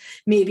 charms,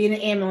 maybe an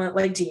amulet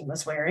like Dean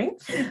was wearing,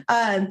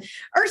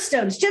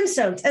 earthstones,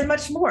 gemstones, and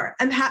much more.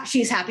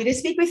 She's happy to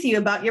speak with you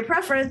about your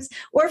preference,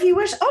 or if you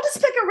wish, I'll just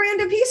pick a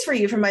random piece for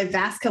you from my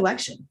vast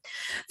collection.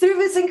 Through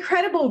this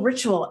incredible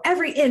ritual,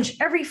 every inch,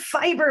 every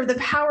fiber of the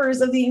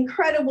powers of the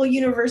incredible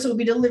universe will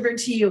be delivered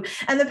to you,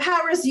 and the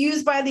powers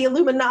used by the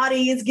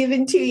Illuminati is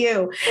given to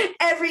you.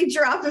 Every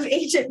drop of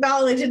ancient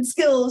knowledge and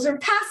skills from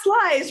past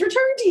lives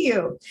returned to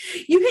you.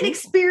 You can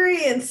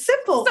experience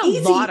simple, a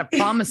lot of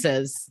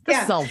promises.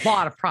 This is a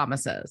lot of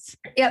promises.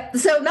 Yep.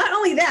 So not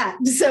only that,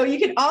 so you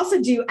can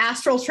also do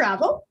astral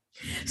travel,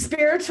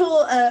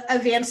 spiritual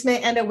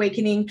advancement and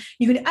awakening.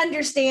 You can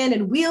understand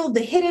and wield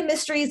the hidden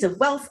mysteries of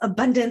wealth,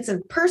 abundance,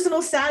 and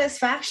personal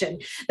satisfaction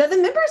that the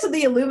members of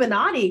the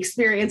Illuminati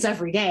experience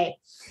every day.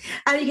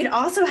 And you can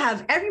also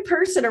have every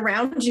person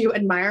around you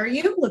admire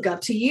you, look up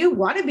to you,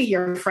 want to be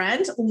your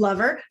friend,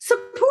 lover,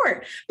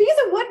 support, because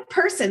of one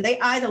person they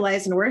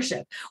idolize and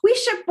worship. We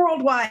ship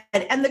worldwide,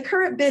 and the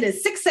current bid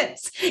is 6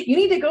 cents. You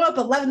need to go up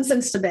 11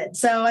 cents to bid.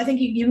 So I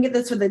think you can get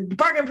this with a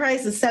bargain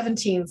price of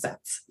 17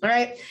 cents. All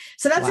right.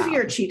 So that's if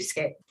you're a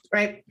cheapskate,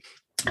 right?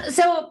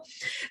 So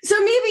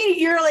maybe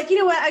you're like, you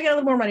know what, I got a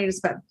little more money to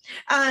spend.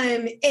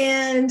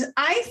 And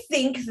I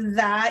think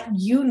that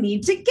you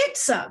need to get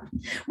some.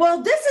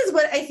 Well, this is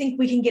what I think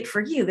we can get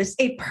for you. This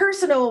a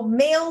personal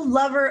male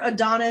lover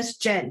Adonis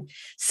Jen.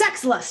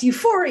 Sex lust,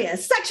 euphoria,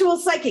 sexual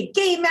psychic,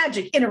 gay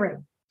magic in a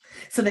ring.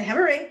 So they have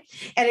a ring,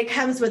 and it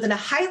comes with a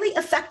highly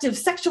effective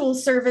sexual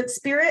servant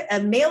spirit,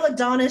 a male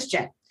Adonis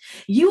Jen.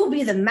 You will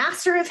be the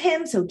master of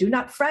him, so do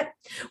not fret.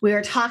 We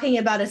are talking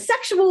about a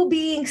sexual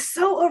being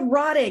so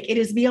erotic, it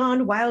is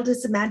beyond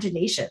wildest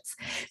imaginations.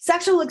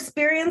 Sexual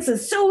experience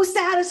is so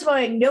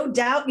satisfying, no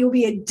doubt you'll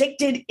be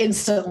addicted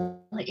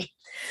instantly.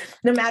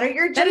 No matter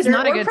your gender. That is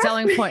not a good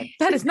selling point.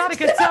 That is not a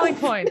good selling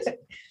point.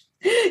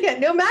 Yeah,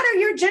 no matter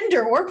your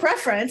gender or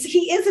preference,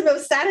 he is the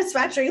most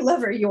satisfactory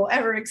lover you will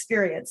ever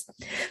experience.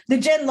 The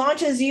Jen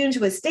launches you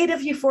into a state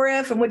of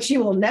euphoria from which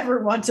you will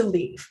never want to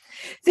leave.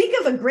 Think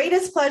of a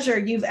greatest pleasure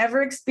you've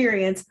ever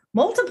experienced,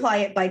 multiply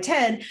it by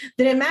 10,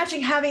 then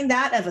imagine having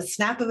that of a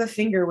snap of a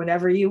finger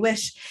whenever you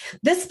wish.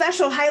 This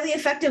special, highly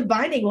effective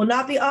binding will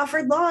not be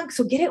offered long,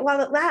 so get it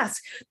while it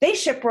lasts. They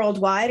ship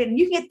worldwide, and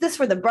you can get this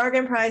for the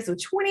bargain price of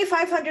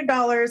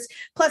 $2,500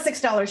 plus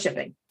 $6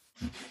 shipping.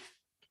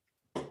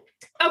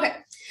 Okay,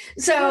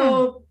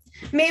 so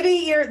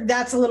maybe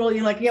that's a little,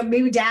 you're like,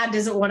 maybe dad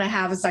doesn't want to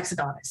have a sex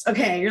Adonis.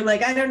 Okay, you're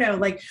like, I don't know,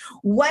 like,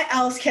 what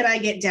else can I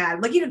get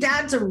dad? Like,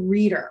 dad's a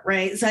reader,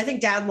 right? So I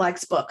think dad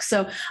likes books.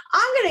 So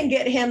I'm going to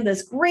get him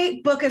this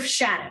great book of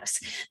shadows.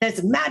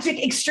 That's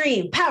magic,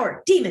 extreme,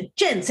 power, demon,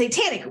 djinn,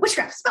 satanic,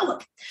 witchcraft,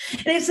 spellbook.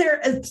 And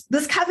it's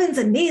this coven's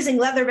amazing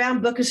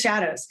leather-bound book of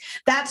shadows.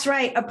 That's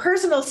right, a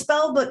personal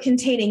spell book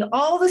containing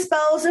all the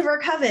spells of our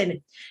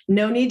coven.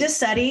 No need to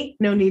study,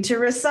 no need to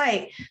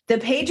recite. The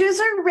pages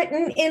are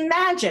written in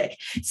magic.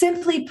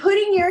 Simply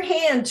putting your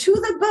hand to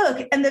the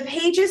book and the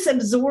pages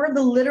absorb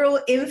the literal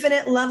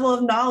infinite level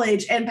of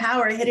knowledge and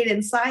power hidden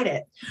inside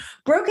it.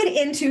 Broken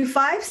into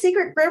 5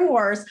 secret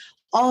grimoires,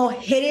 all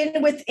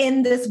hidden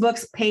within this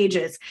book's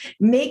pages.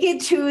 Make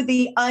it to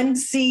the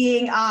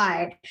unseeing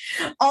eye.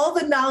 All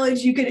the knowledge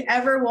you could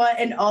ever want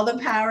and all the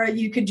power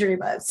you could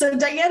dream of. So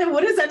Diana,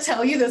 what does that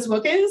tell you this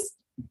book is?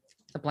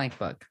 A blank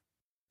book.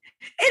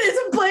 It is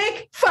a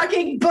blank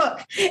fucking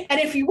book. And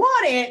if you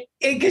want it,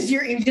 because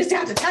you just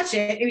have to touch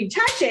it, if you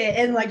touch it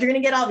and like you're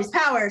going to get all these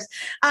powers,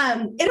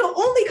 it'll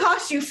only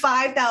cost you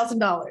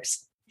 $5,000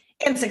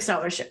 and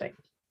 $6 shipping.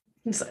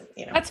 So,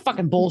 that's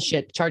fucking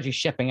bullshit. Charge you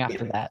shipping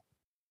after that.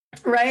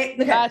 Right?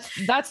 Okay.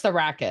 That's the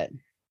racket.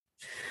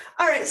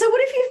 All right. So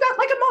what if you've got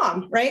like a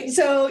mom, right?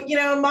 So,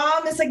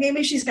 mom is like,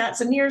 maybe she's got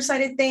some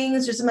nearsighted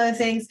things or some other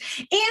things,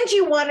 and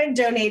you want to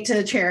donate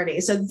to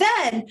charity. So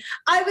then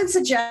I would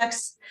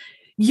suggest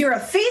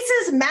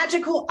Euriphasis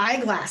magical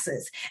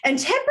eyeglasses, and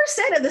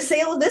 10% of the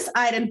sale of this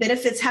item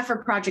benefits Heifer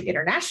Project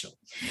International.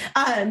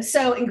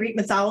 So in Greek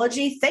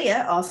mythology,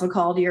 Theia, also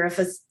called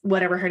Euryphus,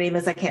 whatever her name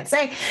is, I can't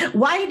say,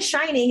 white and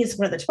shining, is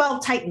one of the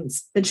 12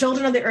 Titans, the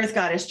children of the earth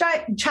goddess,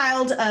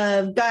 child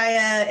of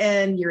Gaia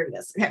and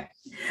Uranus. Okay.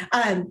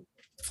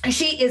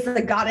 She is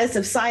the goddess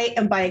of sight,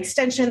 and by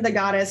extension, the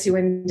goddess who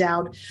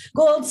endowed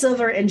gold,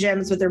 silver, and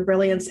gems with their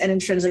brilliance and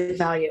intrinsic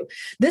value.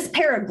 This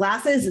pair of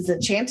glasses is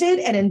enchanted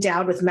and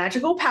endowed with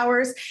magical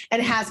powers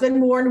and has been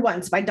worn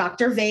once by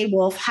Dr. Vay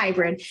Wolf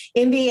Hybrid,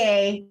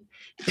 MBA,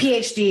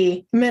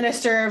 PhD,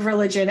 minister of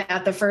religion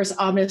at the First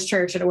Omnis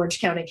Church in Orange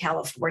County,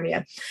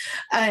 California.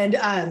 And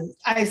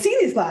I've seen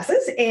these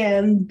glasses,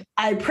 and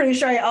I'm pretty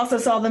sure I also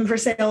saw them for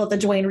sale at the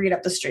Duane Reade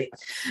up the street.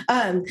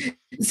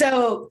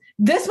 So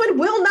this one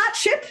will not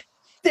ship.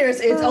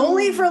 It's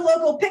only for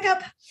local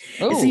pickup.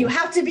 Ooh. So you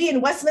have to be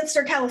in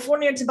Westminster,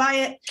 California to buy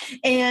it.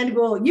 And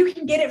you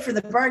can get it for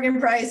the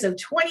bargain price of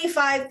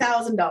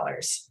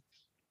 $25,000.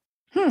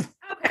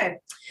 Okay.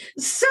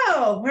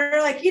 So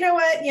we're like, you know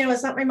what?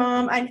 It's not my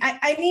mom.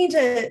 I need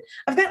to,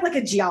 I've got like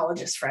a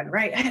geologist friend,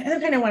 right?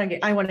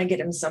 I want to get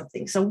him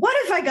something. So what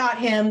if I got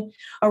him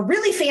a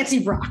really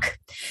fancy rock?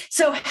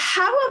 So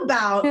how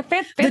about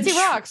fancy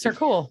rocks are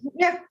cool.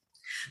 Yeah.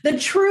 The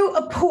True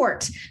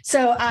Apport.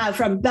 So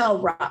from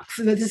Bell Rock.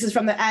 This is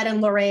from the Ed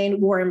and Lorraine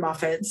Warren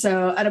Buffett.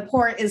 So an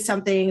apport is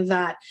something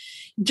that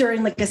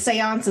during like a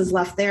seance is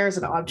left there as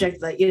an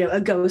object that,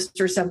 a ghost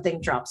or something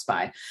drops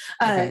by.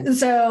 Okay.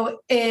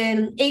 So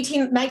in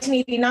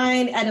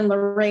 1989, Ed and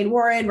Lorraine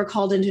Warren were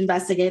called in to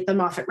investigate the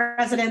Moffat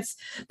residence.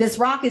 This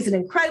rock is an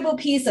incredible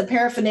piece of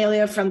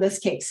paraphernalia from this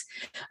case.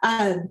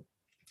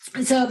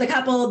 So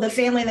the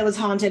family that was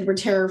haunted were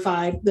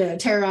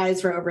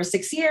terrorized for over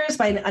 6 years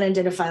by an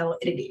unidentifiable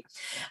entity.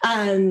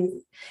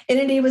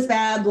 Entity was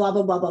bad, blah,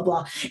 blah, blah, blah,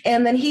 blah.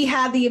 And then he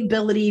had the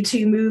ability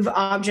to move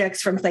objects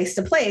from place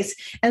to place.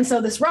 And so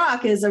this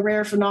rock is a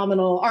rare,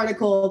 phenomenal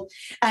article.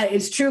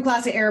 It's true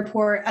classic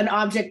airport, an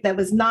object that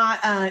was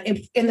not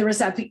in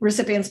the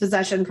recipient's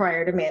possession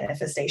prior to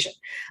manifestation.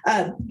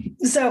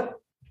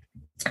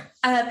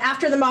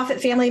 After the Moffat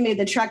family made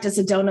the trek to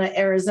Sedona,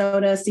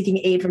 Arizona, seeking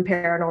aid from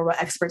paranormal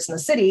experts in the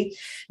city,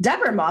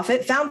 Deborah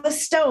Moffat found the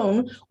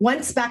stone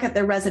once back at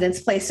their residence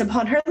placed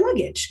upon her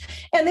luggage.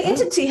 And the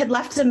entity had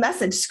left a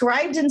message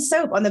scribed in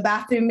soap on the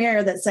bathroom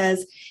mirror that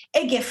says,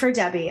 "A gift for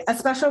Debbie, a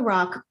special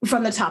rock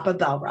from the top of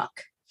Bell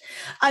Rock."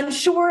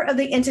 Unsure of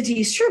the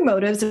entity's true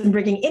motives in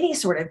bringing any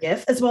sort of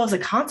gift, as well as the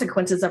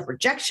consequences of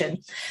rejection,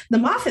 the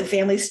Moffat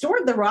family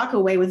stored the rock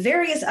away with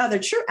various other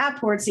true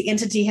apports the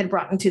entity had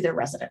brought into their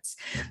residence.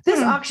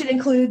 This auction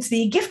includes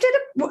the gifted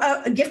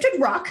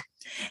rock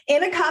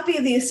and a copy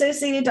of the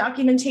associated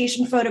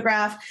documentation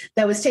photograph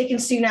that was taken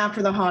soon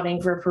after the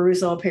haunting for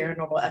perusal of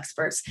paranormal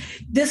experts.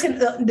 This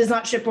does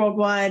not ship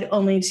worldwide,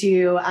 only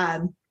to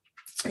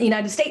the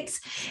United States,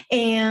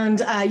 and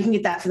you can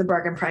get that for the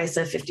bargain price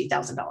of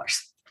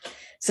 $50,000.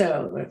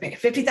 So we're paying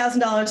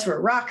 $50,000 for a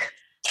rock.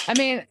 I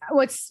mean,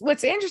 what's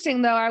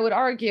interesting, though, I would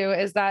argue,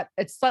 is that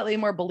it's slightly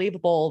more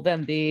believable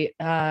than the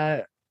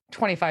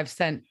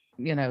 25-cent,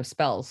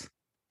 spells,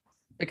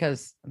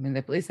 because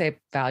at least they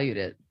valued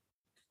it.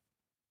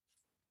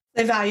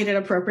 They valued it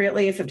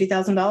appropriately at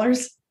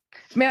 $50,000.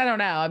 I don't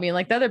know.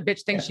 Like the other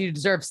bitch thinks you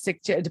deserve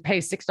to pay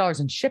 $6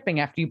 in shipping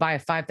after you buy a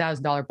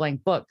 $5,000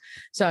 blank book.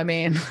 So,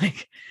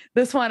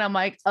 this one, I'm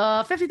like,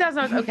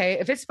 $50,000. Okay.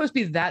 If it's supposed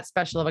to be that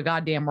special of a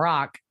goddamn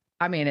rock,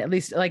 at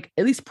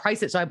least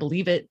price it so I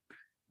believe it.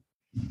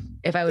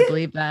 If I would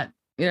believe that,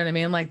 you know what I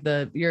mean? Like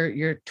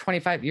your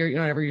 25,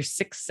 your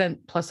 6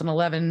 cent plus an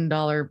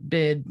 $11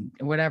 bid,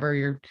 whatever,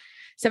 your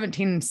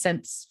 17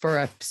 cents for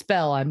a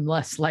spell, I'm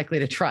less likely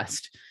to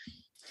trust.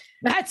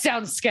 That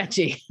sounds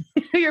sketchy.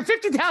 Your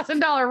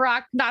 $50,000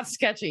 rock, not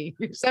sketchy.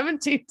 Your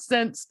 17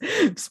 cents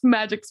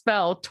magic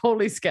spell,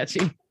 totally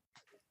sketchy.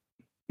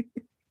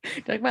 Do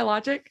you like my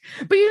logic?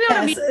 But you know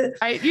what I mean,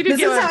 right? You do.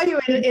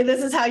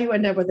 This is how you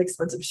end up with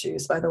expensive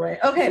shoes, by the way.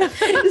 Okay,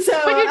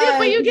 so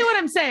but you get what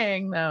I'm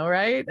saying, though,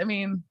 right?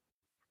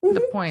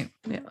 The point.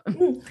 Yeah.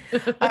 All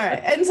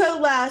right. And so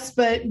last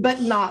but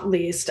not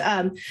least,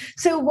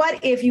 so what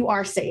if you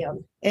are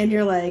Sam and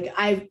you're like,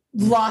 I've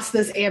lost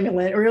this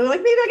amulet, or you're like,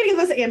 maybe I can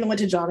give this amulet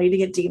to Johnny to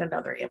get Dean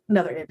another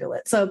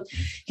amulet. So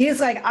he's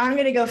like, I'm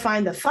going to go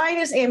find the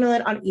finest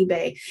amulet on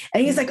eBay.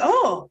 And he's like,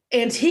 oh,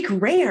 antique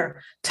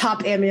rare,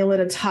 top amulet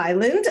of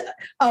Thailand,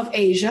 of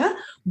Asia,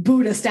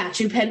 Buddha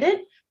statue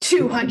pendant,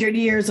 200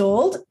 years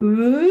old.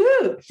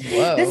 Ooh.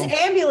 Whoa. This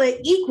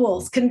amulet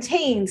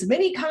contains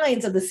many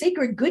kinds of the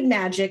sacred good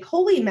magic,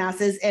 holy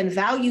masses, and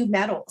value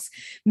metals.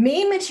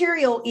 Main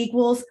material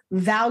equals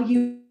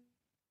value.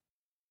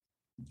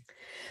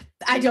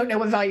 I don't know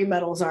what value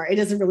metals are. It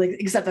doesn't really,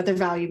 except that they're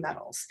value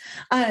metals.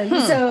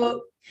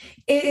 So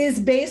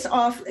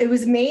It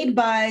was made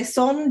by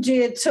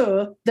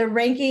Somjit-tu, the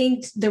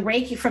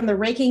ranking from the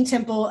ranking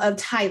temple of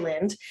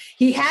Thailand.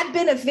 He had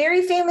been a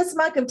very famous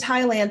monk of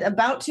Thailand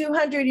about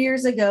 200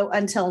 years ago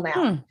until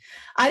now.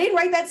 I didn't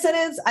write that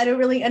sentence. I don't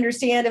really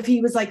understand if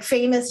he was like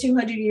famous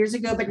 200 years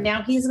ago, but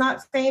now he's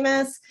not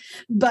famous.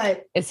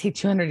 But is he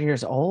 200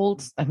 years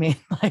old? I mean,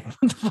 like,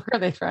 what the fuck are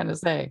they trying to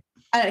say?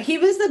 He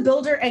was the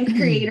builder and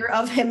creator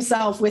of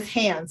himself with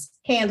hands,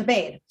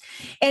 handmade.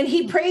 And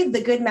he prayed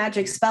the good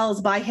magic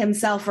spells by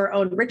himself for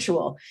own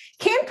ritual.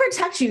 Can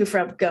protect you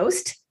from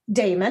ghost,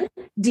 daemon,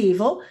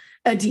 devil,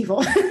 a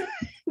devil.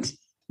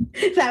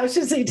 That was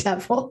just a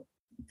devil.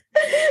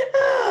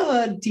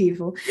 Oh,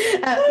 devil.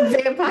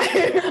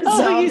 Vampire, oh,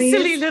 zombies. You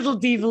silly little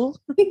devil.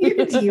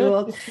 You're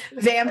devil.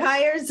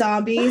 Vampires,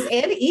 zombies,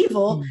 and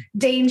evil,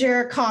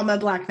 danger,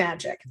 black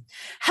magic.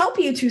 Help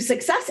you to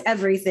success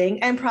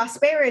everything and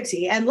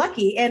prosperity and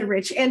lucky and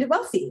rich and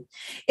wealthy.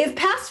 If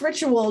past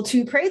ritual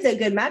to pray the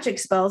good magic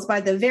spells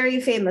by the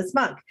very famous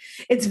monk,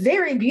 it's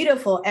very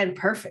beautiful and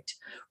perfect.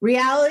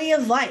 Reality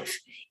of life.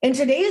 In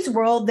today's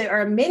world, there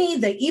are many,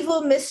 the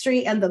evil,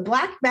 mystery, and the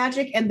black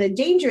magic and the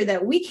danger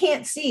that we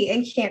can't see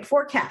and can't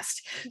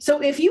forecast.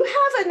 So if you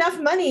have enough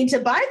money to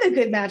buy the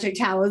good magic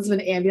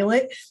talisman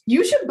amulet,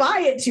 you should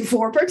buy it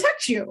for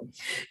protect you.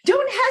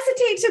 Don't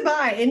hesitate to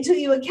buy until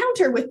you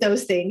encounter with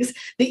those things,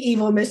 the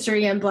evil,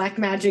 mystery, and black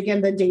magic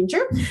and the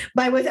danger.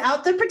 Buy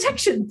without the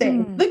protection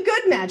thing, the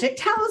good magic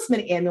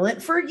talisman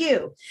amulet for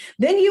you.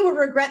 Then you will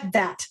regret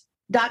that. ...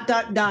 At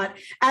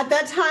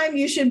that time,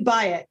 you should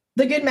buy it.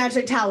 The good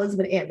magic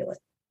talisman amulet.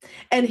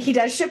 And he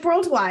does ship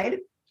worldwide.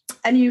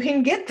 And you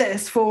can get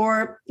this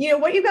for,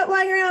 what you got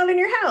lying around in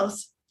your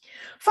house.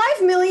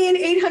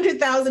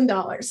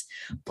 $5,800,000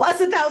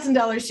 plus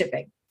 $1,000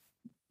 shipping.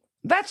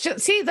 That's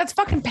that's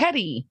fucking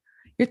petty.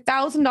 Your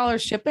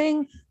 $1,000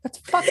 shipping? That's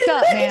fucked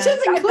up, man.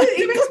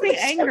 It makes me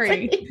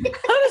angry.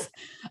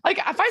 Like,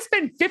 if I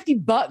spend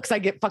 $50, I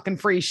get fucking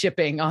free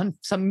shipping on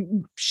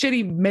some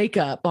shitty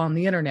makeup on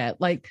the internet.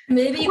 Like,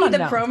 maybe you need the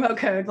promo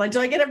code. Like, do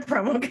I get a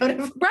promo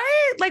code?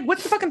 Right? Like,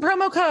 what's the fucking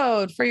promo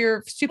code for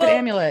your stupid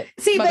amulet?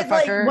 See, but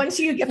like, once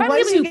you get, if I'm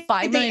giving you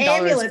 $5 million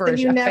amulet, for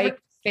a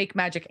fake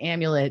magic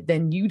amulet,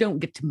 then you don't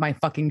get to my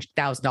fucking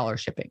 $1,000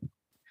 shipping.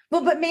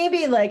 Well, but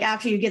maybe like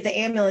after you get the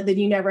amulet, then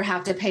you never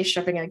have to pay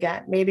shipping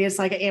again. Maybe it's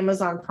like an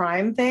Amazon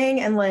Prime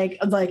thing, and like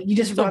you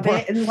just rub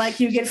it, and like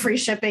you get free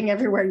shipping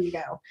everywhere you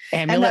go.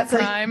 Amulet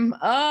Prime. Like,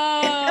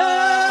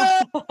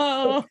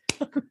 oh.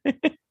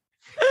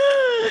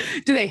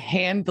 Do they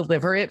hand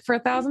deliver it for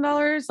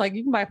 $1,000? Like,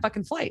 you can buy a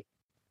fucking flight.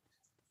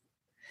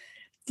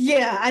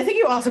 Yeah, I think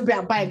you also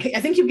buy. I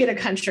think you get a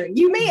country.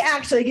 You may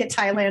actually get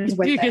Thailand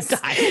with this.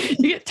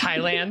 You get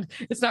Thailand.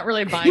 It's not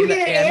really buying the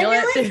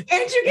amulet,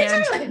 and you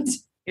get Thailand.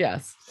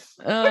 Yes.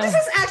 But this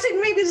is actually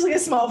maybe just like a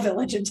small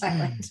village in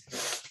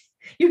Thailand.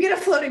 You get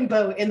a floating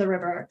boat in the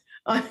river.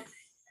 Oh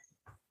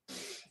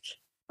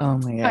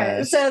my god!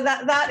 Right, so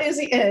that is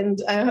the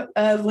end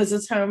of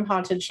Liz's Home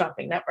Haunted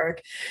Shopping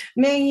Network.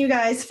 May you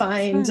guys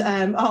find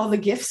all the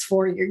gifts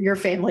for your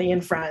family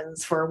and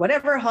friends for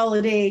whatever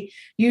holiday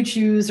you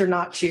choose or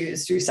not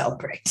choose to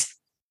celebrate.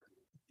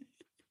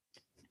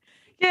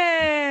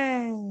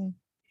 Yay!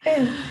 All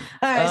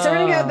right, so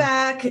we're gonna go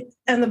back,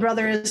 and the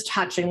brothers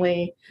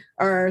touchingly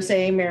are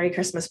saying "Merry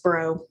Christmas,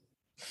 bro."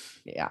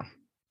 Yeah,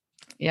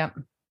 yep.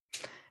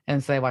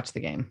 And so they watch the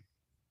game.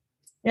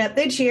 Yeah,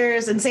 they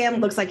cheers, and Sam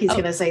looks like he's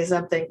gonna say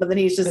something, but then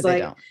he's just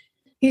like, "Do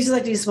you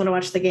just want to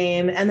watch the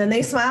game?" And then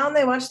they smile and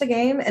they watch the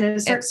game, and it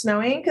starts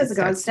snowing because the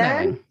god's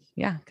dead.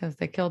 Yeah, because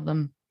they killed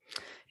them.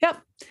 Yep,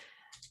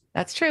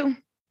 that's true.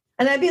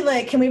 And I'd be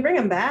like, "Can we bring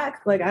him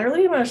back? Like, I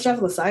really want to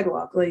shovel the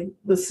sidewalk. Like,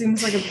 this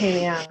seems like a pain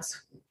in the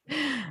ass."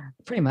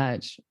 Pretty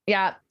much.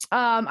 Yeah.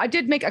 I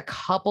did make a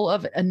couple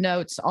of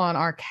notes on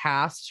our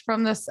cast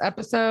from this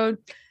episode.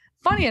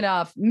 Funny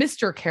enough,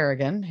 Mr.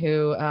 Kerrigan,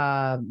 who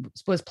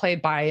was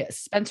played by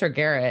Spencer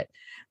Garrett,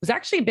 was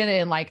actually been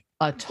in like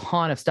a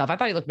ton of stuff. I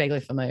thought he looked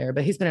vaguely familiar,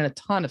 but he's been in a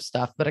ton of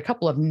stuff. But a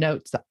couple of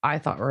notes that I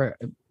thought were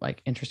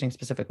like interesting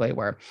specifically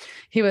were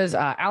he was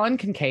Alan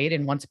Kincaid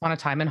in Once Upon a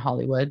Time in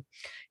Hollywood.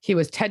 He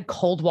was Ted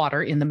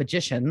Coldwater in The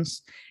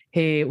Magicians.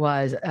 He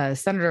was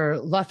Senator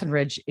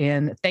Lethbridge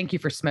in Thank You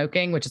for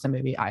Smoking, which is a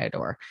movie I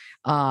adore.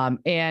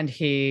 And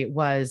he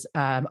was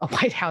a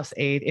White House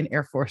aide in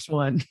Air Force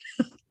One.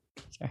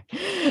 Sorry.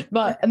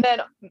 And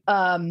then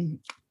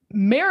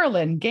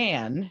Marilyn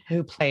Gann,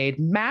 who played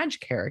Madge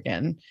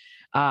Kerrigan,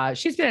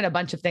 she's been in a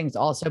bunch of things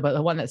also, but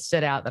the one that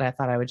stood out that I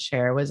thought I would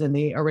share was in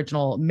the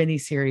original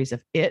miniseries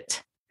of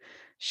It.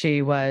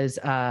 She was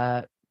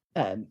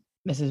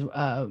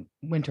Mrs.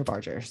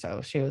 Winterbarger.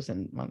 So she was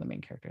in one of the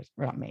main characters,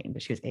 or not main,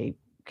 but she was a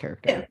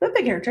character. Yeah, a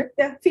big character.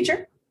 Yeah,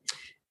 feature.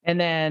 And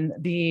then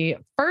the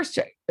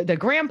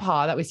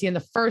grandpa that we see in the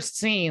first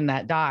scene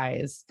that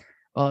dies.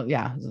 Well,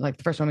 yeah, like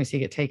the first one we see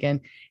get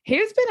taken.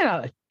 He's been in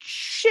a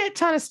shit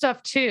ton of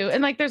stuff too.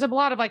 And like, there's a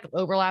lot of like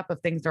overlap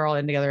of things they're all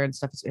in together and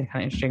stuff. It's kind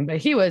of interesting, but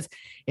he was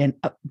in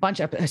a bunch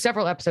of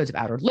several episodes of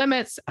Outer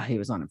Limits. He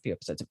was on a few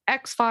episodes of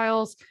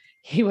X-Files.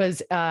 He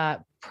was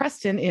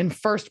Preston in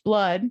First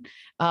Blood,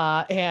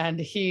 and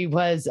he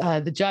was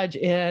the judge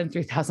in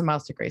 3,000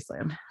 Miles to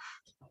Graceland.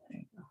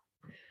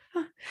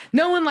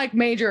 No one like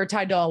major or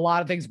tied to a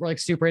lot of things we're like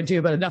super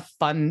into, but enough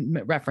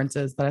fun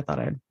references that I thought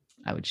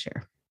I would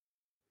share.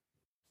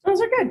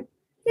 Those are good.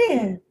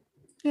 Yeah.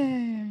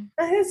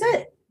 That's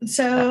it.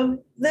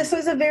 So this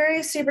was a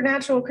very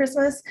supernatural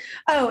Christmas.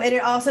 Oh, and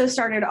it also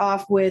started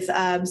off with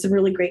some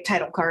really great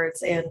title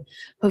cards, and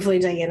hopefully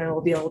Diana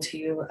will be able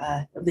to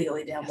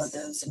legally download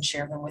those and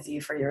share them with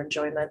you for your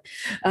enjoyment.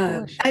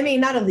 I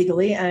mean, not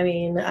illegally. I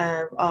mean,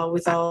 all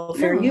with all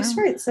fair use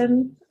rights,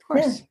 and of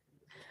course,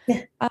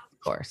 yeah, of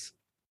course,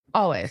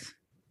 always.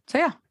 So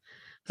yeah,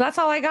 so that's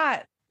all I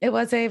got. It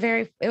was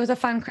a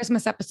fun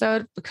Christmas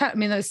episode. I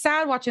mean, it was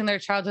sad watching their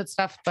childhood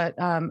stuff, but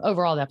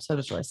overall the episode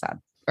was really sad.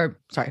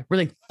 Or sorry,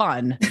 really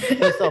fun. Those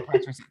little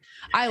parts were sad.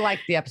 I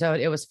liked the episode.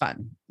 It was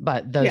fun,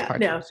 but those parts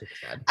were super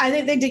sad. I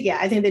think they did. Yeah,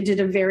 I think they did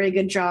a very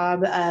good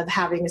job of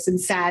having some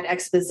sad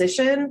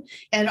exposition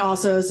and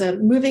also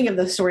some moving of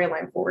the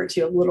storyline forward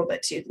too a little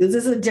bit too. Because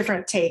this is a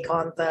different take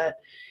on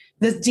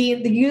this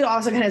Dean. You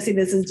also kind of see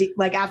this as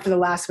like after the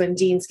last one,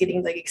 Dean's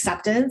getting like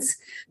acceptance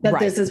that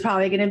this is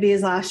probably going to be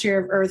his last year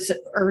of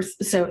Earth.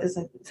 So it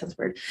sounds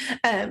weird,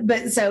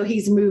 but so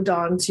he's moved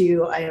on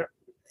to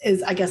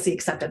I guess the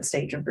acceptance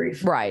stage of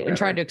grief. Right. And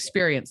trying to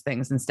experience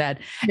things instead.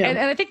 Yeah. And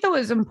I think that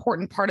was an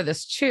important part of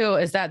this too,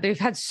 is that they've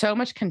had so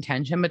much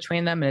contention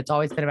between them and it's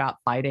always been about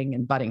fighting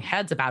and butting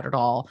heads about it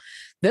all.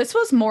 This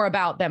was more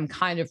about them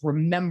kind of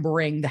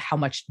remembering how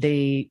much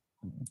they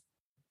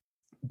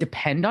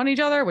depend on each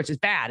other, which is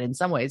bad in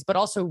some ways, but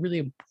also really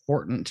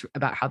important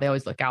about how they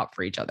always look out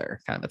for each other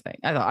kind of a thing.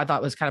 I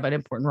thought it was kind of an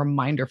important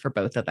reminder for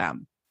both of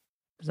them.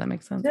 Does that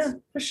make sense? Yeah,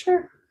 for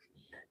sure.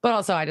 But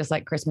also I just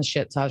like Christmas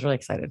shit. So I was really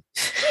excited.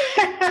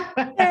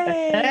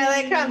 I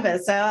like Krampus,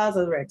 so I was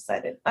very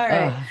excited. All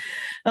right.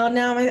 Well,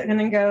 now I'm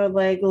gonna go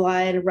like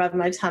lie and rub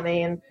my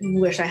tummy and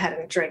wish I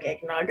hadn't drank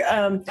eggnog.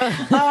 All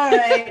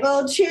right.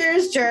 Well,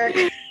 cheers, jerk.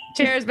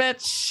 Cheers,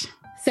 bitch.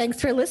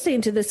 Thanks for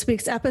listening to this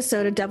week's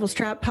episode of Devil's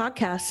Trap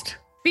Podcast.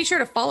 Be sure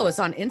to follow us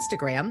on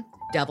Instagram,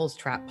 Devil's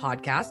Trap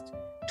Podcast,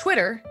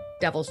 Twitter,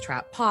 Devil's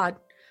Trap Pod,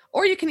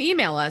 or you can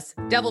email us,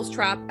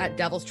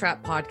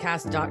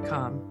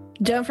 devilstrap@devilstrappodcast.com.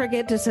 Don't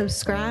forget to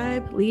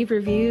subscribe, leave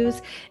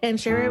reviews, and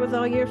share it with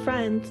all your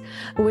friends.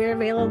 We're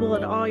available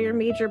at all your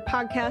major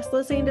podcast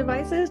listening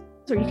devices,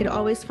 or you can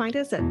always find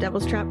us at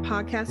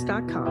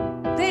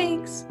devilstrappodcast.com.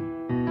 Thanks.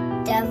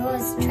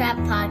 Devil's Trap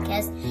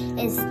Podcast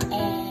is a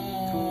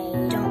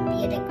Don't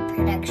Be a Dick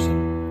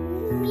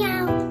production.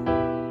 Meow.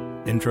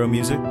 Intro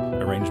music,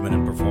 arrangement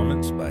and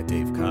performance by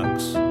Dave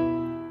Cox.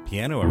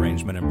 Piano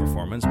arrangement and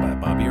performance by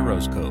Bobby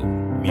Orozco.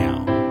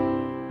 Meow.